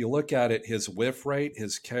 But if you look at it, his whiff rate,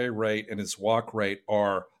 his K rate, and his walk rate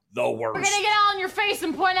are the worst. We're gonna get out in your face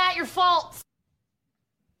and point out your faults.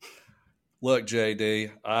 Look,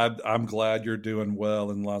 JD, I'm glad you're doing well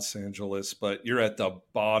in Los Angeles, but you're at the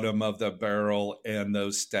bottom of the barrel, and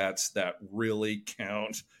those stats that really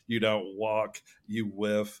count. You don't walk, you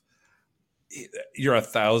whiff. You're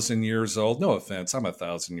 1,000 years old. No offense, I'm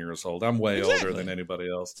 1,000 years old. I'm way older than anybody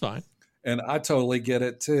else. It's fine. And I totally get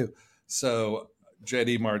it too. So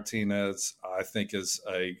JD Martinez, I think, is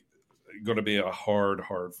going to be a hard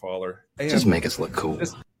faller. And just make us look cool.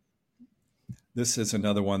 This is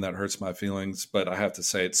another one that hurts my feelings, but I have to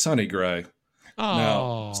say it's Sonny Gray.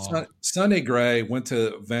 Oh. Now, Sonny Gray went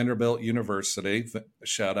to Vanderbilt University.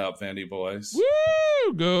 Shout out Vandy boys.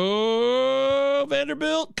 Woo! Go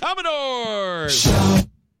Vanderbilt Commodores!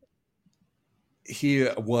 He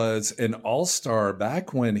was an all-star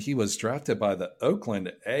back when he was drafted by the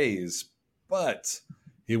Oakland A's, but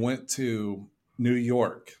he went to New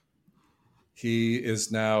York. He is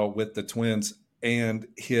now with the Twins, and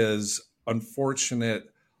his unfortunate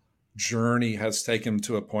journey has taken him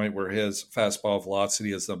to a point where his fastball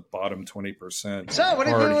velocity is the bottom 20%. So, what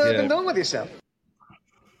have you been doing with yourself?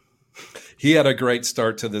 He had a great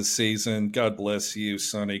start to this season. God bless you,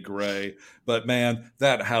 Sonny Gray. But, man,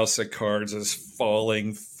 that House of Cards is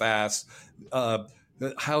falling fast.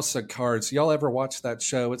 House of Cards. Y'all ever watch that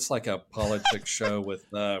show? It's like a politics show with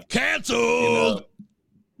canceled.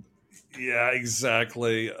 Yeah,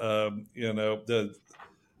 exactly. That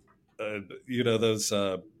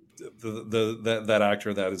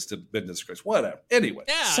actor that has been disgraced. Whatever. Anyway,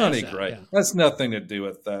 Sonny Gray. Yeah. That's nothing to do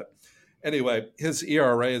with that. Anyway, his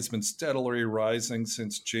ERA has been steadily rising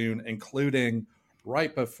since June, including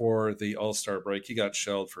right before the All-Star break. He got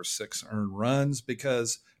shelled for 6 earned runs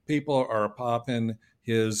because people are popping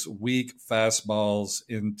his weak fastballs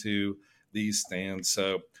into these stands.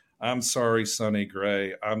 So I'm sorry, Sonny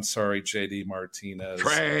Gray. I'm sorry, JD Martinez.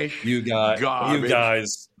 Trash. You Garbage.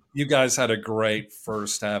 guys had a great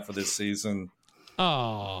first half of this season.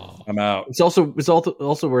 Oh, I'm out. It's also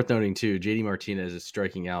worth noting too. JD Martinez is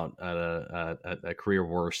striking out at a career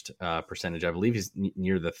worst percentage. I believe he's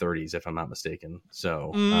near the 30s, if I'm not mistaken.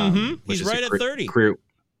 So he's right at 30. Career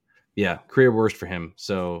worst for him.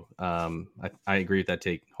 So I agree with that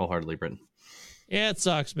take wholeheartedly, Britton. Yeah, it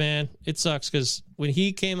sucks, man. It sucks because when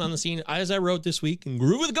he came on the scene, as I wrote this week in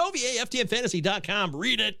Groove with Govier, FTNFantasy.com,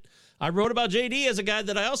 read it. I wrote about JD as a guy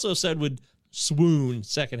that I also said would swoon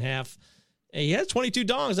second half. And he has 22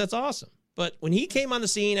 dongs. That's awesome. But when he came on the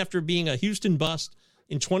scene after being a Houston bust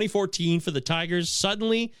in 2014 for the Tigers,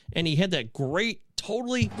 suddenly, and he had that great,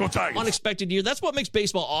 totally unexpected year. That's what makes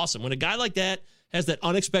baseball awesome. When a guy like that has that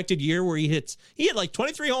unexpected year where he had like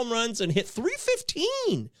 23 home runs and hit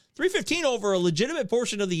 315 over a legitimate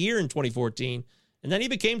portion of the year in 2014. And then he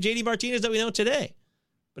became JD Martinez that we know today.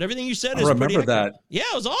 But everything you said is I remember pretty that. Yeah,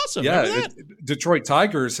 it was awesome. Yeah, Detroit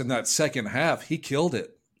Tigers in that second half, he killed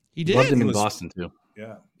it. He did. Loved him in Boston too.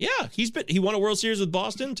 Yeah. Yeah, he won a World Series with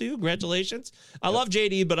Boston too. Congratulations. I love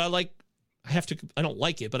JD, but I don't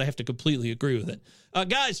like it, but I have to completely agree with it.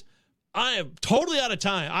 Guys, I am totally out of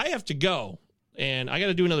time. I have to go, and I got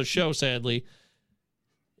to do another show, sadly.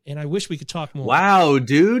 And I wish we could talk more. Wow,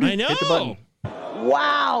 dude. I know. Hit the button.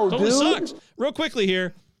 Wow, totally dude. Sucks. Real quickly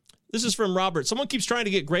here. This is from Robert. Someone keeps trying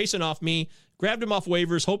to get Grayson off me. Grabbed him off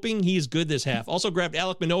waivers, hoping he's good this half. Also grabbed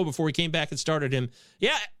Alek Manoah before he came back and started him.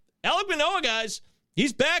 Yeah, Alek Manoah, guys.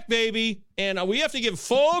 He's back, baby. And we have to give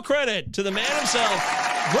full credit to the man himself.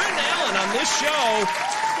 Britton Allen on this show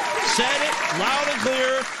said it loud and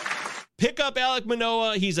clear. Pick up Alek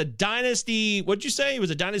Manoah. He's a dynasty. What'd you say? He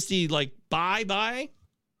was a dynasty, like, buy?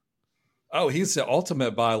 Oh, he's the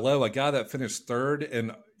ultimate buy low. A guy that finished third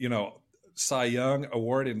in, Cy Young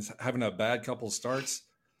award and having a bad couple starts.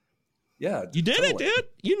 Yeah. You did it, dude.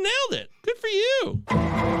 You nailed it. Good for you.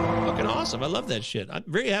 Fucking awesome. I love that shit. I'm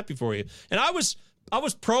very happy for you. And I was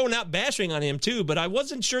pro not bashing on him too, but I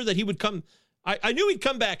wasn't sure that he would come I knew he'd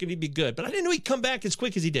come back and he'd be good, but I didn't know he'd come back as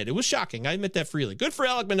quick as he did. It was shocking. I admit that freely. Good for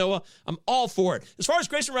Alek Manoah. I'm all for it. As far as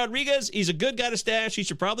Grayson Rodriguez, he's a good guy to stash. He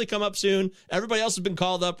should probably come up soon. Everybody else has been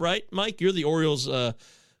called up, right? Mike, you're the Orioles. What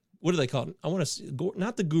do they call it? I want to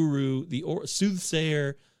not the guru, the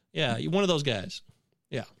soothsayer. Yeah, you're one of those guys.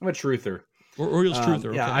 Yeah, I'm a truther. Orioles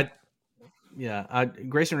truther. Yeah,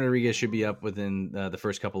 Grayson Rodriguez should be up within the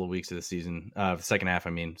first couple of weeks of the season, the second half. I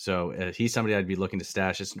mean, so he's somebody I'd be looking to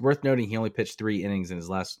stash. It's worth noting he only pitched 3 innings in his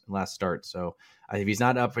last start. So if he's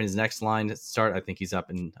not up for his next line start, I think he's up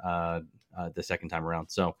in the second time around.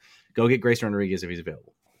 So go get Grayson Rodriguez if he's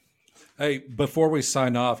available. Hey, before we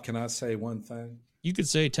sign off, can I say one thing? You could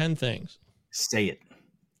say 10 things. Say it.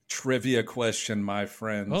 Trivia question, my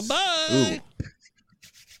friends. Well, bye. Ooh.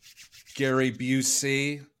 Gary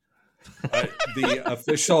Busey. The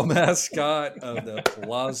official mascot of the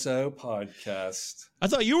Palazzo podcast. I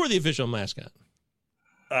thought you were the official mascot.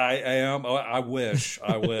 I am. I wish.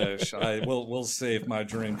 We'll see if my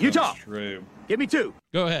dream comes true. Give me 2.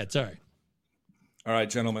 Go ahead. Sorry. All right,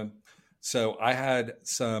 gentlemen. So I had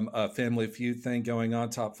some Family Feud thing going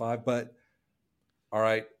on, top 5. But all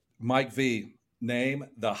right, Mike V, name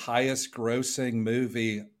the highest grossing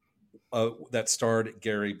movie that starred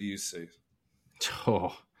Gary Busey.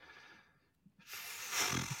 Oh.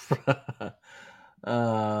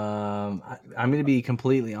 I'm going to be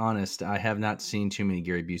completely honest. I have not seen too many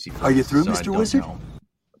Gary Busey films. Are you through, so Mr. Wizard?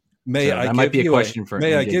 May I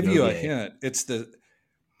give you a hint? It's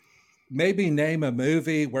maybe name a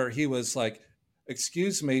movie where he was like,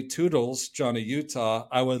 "Excuse me, Toodles, Johnny Utah.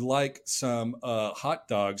 I would like some hot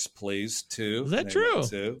dogs, please." Too. Is that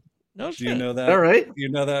true? No shit. Do you know that? All right. You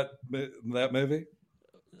know that movie?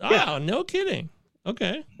 Oh, Yeah. No kidding.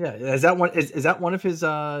 Okay. Yeah, is that one? Is that one of his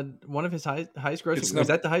highest grossing? Is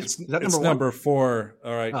that the highest? Is that it's number 4.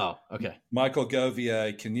 All right. Oh, okay. Michael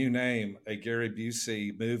Govier, can you name a Gary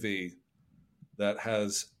Busey movie that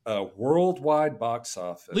has a worldwide box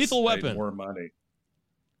office? Lethal made Weapon. More money.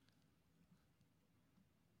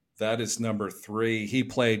 That is number 3. He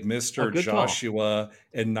played Mr. Joshua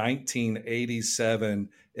in 1987.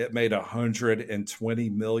 It made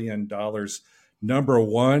 $120 million. Number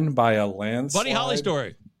 1 by a landslide. Buddy Holly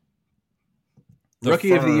story.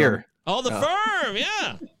 Rookie of the year. Oh, The Firm.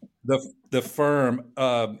 Yeah. The Firm,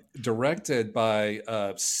 directed by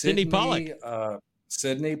Sidney Pollack.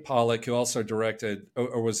 Sidney Pollack, who also directed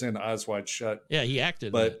or was in Eyes Wide Shut. Yeah, he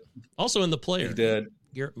acted. But also in The Player. He did.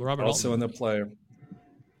 Robert also Altman. in The Player.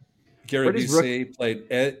 Gary Busey played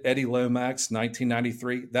Eddie Lomax,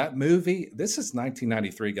 1993. That movie, this is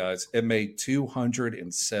 1993, guys. It made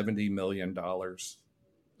 $270 million.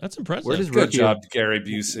 That's impressive. Good job, Gary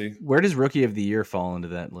Busey. Where does Rookie of the Year fall into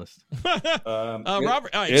that list? Robert, all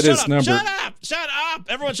right, it is number. Shut up!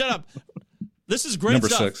 Everyone, shut up. This is great Number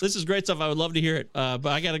stuff. 6. This is great stuff. I would love to hear it, but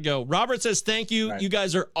I got to go. Robert says, "Thank you. Right. You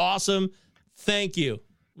guys are awesome. Thank you.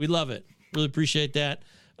 We love it. Really appreciate that."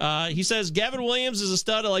 He says, Gavin Williams is a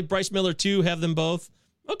stud. I like Bryce Miller, too. Have them both.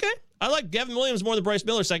 Okay. I like Gavin Williams more than Bryce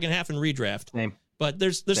Miller second half in redraft. Same. But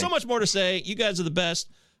there's so much more to say. You guys are the best.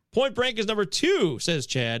 Point Blank is number 2, says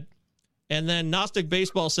Chad. And then Gnostic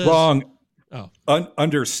Baseball says... Wrong. Oh.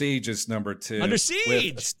 Under Siege is number 2. Under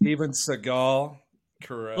Siege. With Steven Seagal.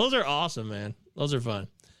 Correct. Those are awesome, man. Those are fun.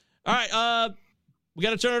 All right. We got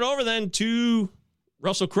to turn it over then to...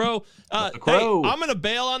 Russell Crowe. Hey, I'm going to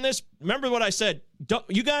bail on this. Remember what I said.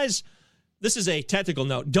 You guys, this is a technical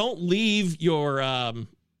note. Don't leave your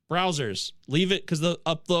browsers. Leave it because the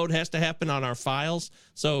upload has to happen on our files.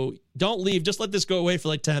 So don't leave. Just let this go away for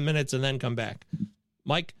like 10 minutes and then come back.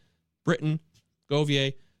 Mike, Britton,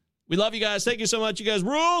 Govier. We love you guys. Thank you so much. You guys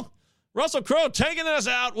rule. Russell Crowe taking us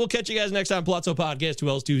out. We'll catch you guys next time. Palazzo Podcast, 2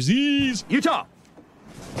 L's, 2 Z's. Utah.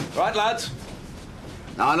 Right, lads.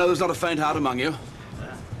 Now, I know there's not a faint heart among you.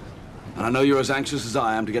 And I know you're as anxious as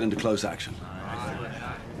I am to get into close action.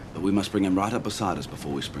 But we must bring him right up beside us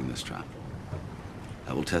before we spring this trap.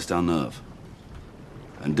 That will test our nerve.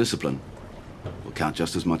 And discipline will count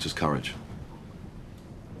just as much as courage.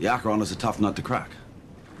 The Acheron is a tough nut to crack.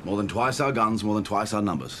 More than twice our guns, more than twice our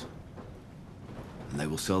numbers. And they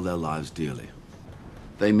will sell their lives dearly.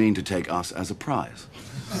 They mean to take us as a prize.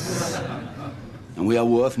 And we are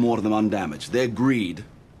worth more to them undamaged. Their greed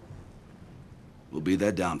will be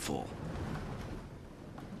their downfall.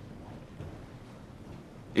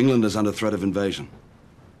 England is under threat of invasion.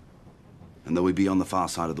 And though we be on the far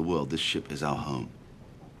side of the world, this ship is our home.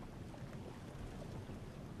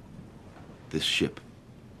 This ship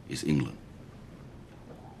is England.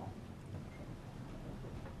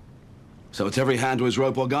 So it's every hand to his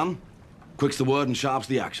rope or gun, quick's the word and sharp's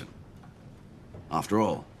the action. After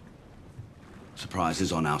all, Surprise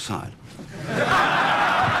is on our side.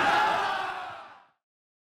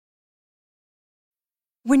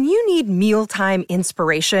 When you need mealtime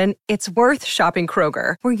inspiration, it's worth shopping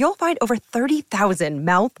Kroger, where you'll find over 30,000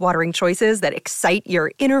 mouth-watering choices that excite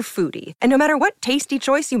your inner foodie. And no matter what tasty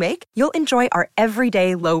choice you make, you'll enjoy our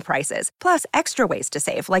everyday low prices, plus extra ways to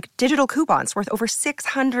save, like digital coupons worth over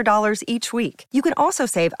 $600 each week. You can also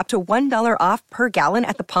save up to $1 off per gallon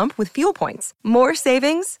at the pump with fuel points. More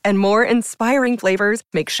savings and more inspiring flavors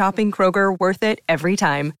make shopping Kroger worth it every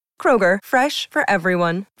time. Kroger, fresh for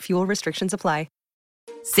everyone. Fuel restrictions apply.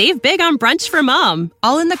 Save big on brunch for mom,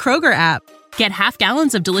 all in the Kroger app. Get half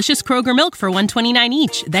gallons of delicious Kroger milk for $1.29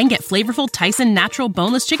 each. Then get flavorful Tyson natural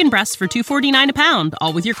boneless chicken breasts for $2.49 a pound,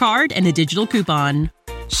 all with your card and a digital coupon.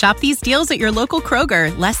 Shop these deals at your local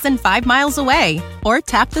Kroger, less than 5 miles away. Or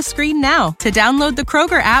tap the screen now to download the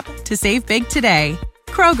Kroger app to save big today.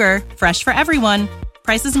 Kroger, fresh for everyone.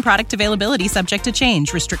 Prices and product availability subject to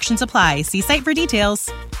change. Restrictions apply. See site for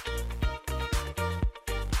details.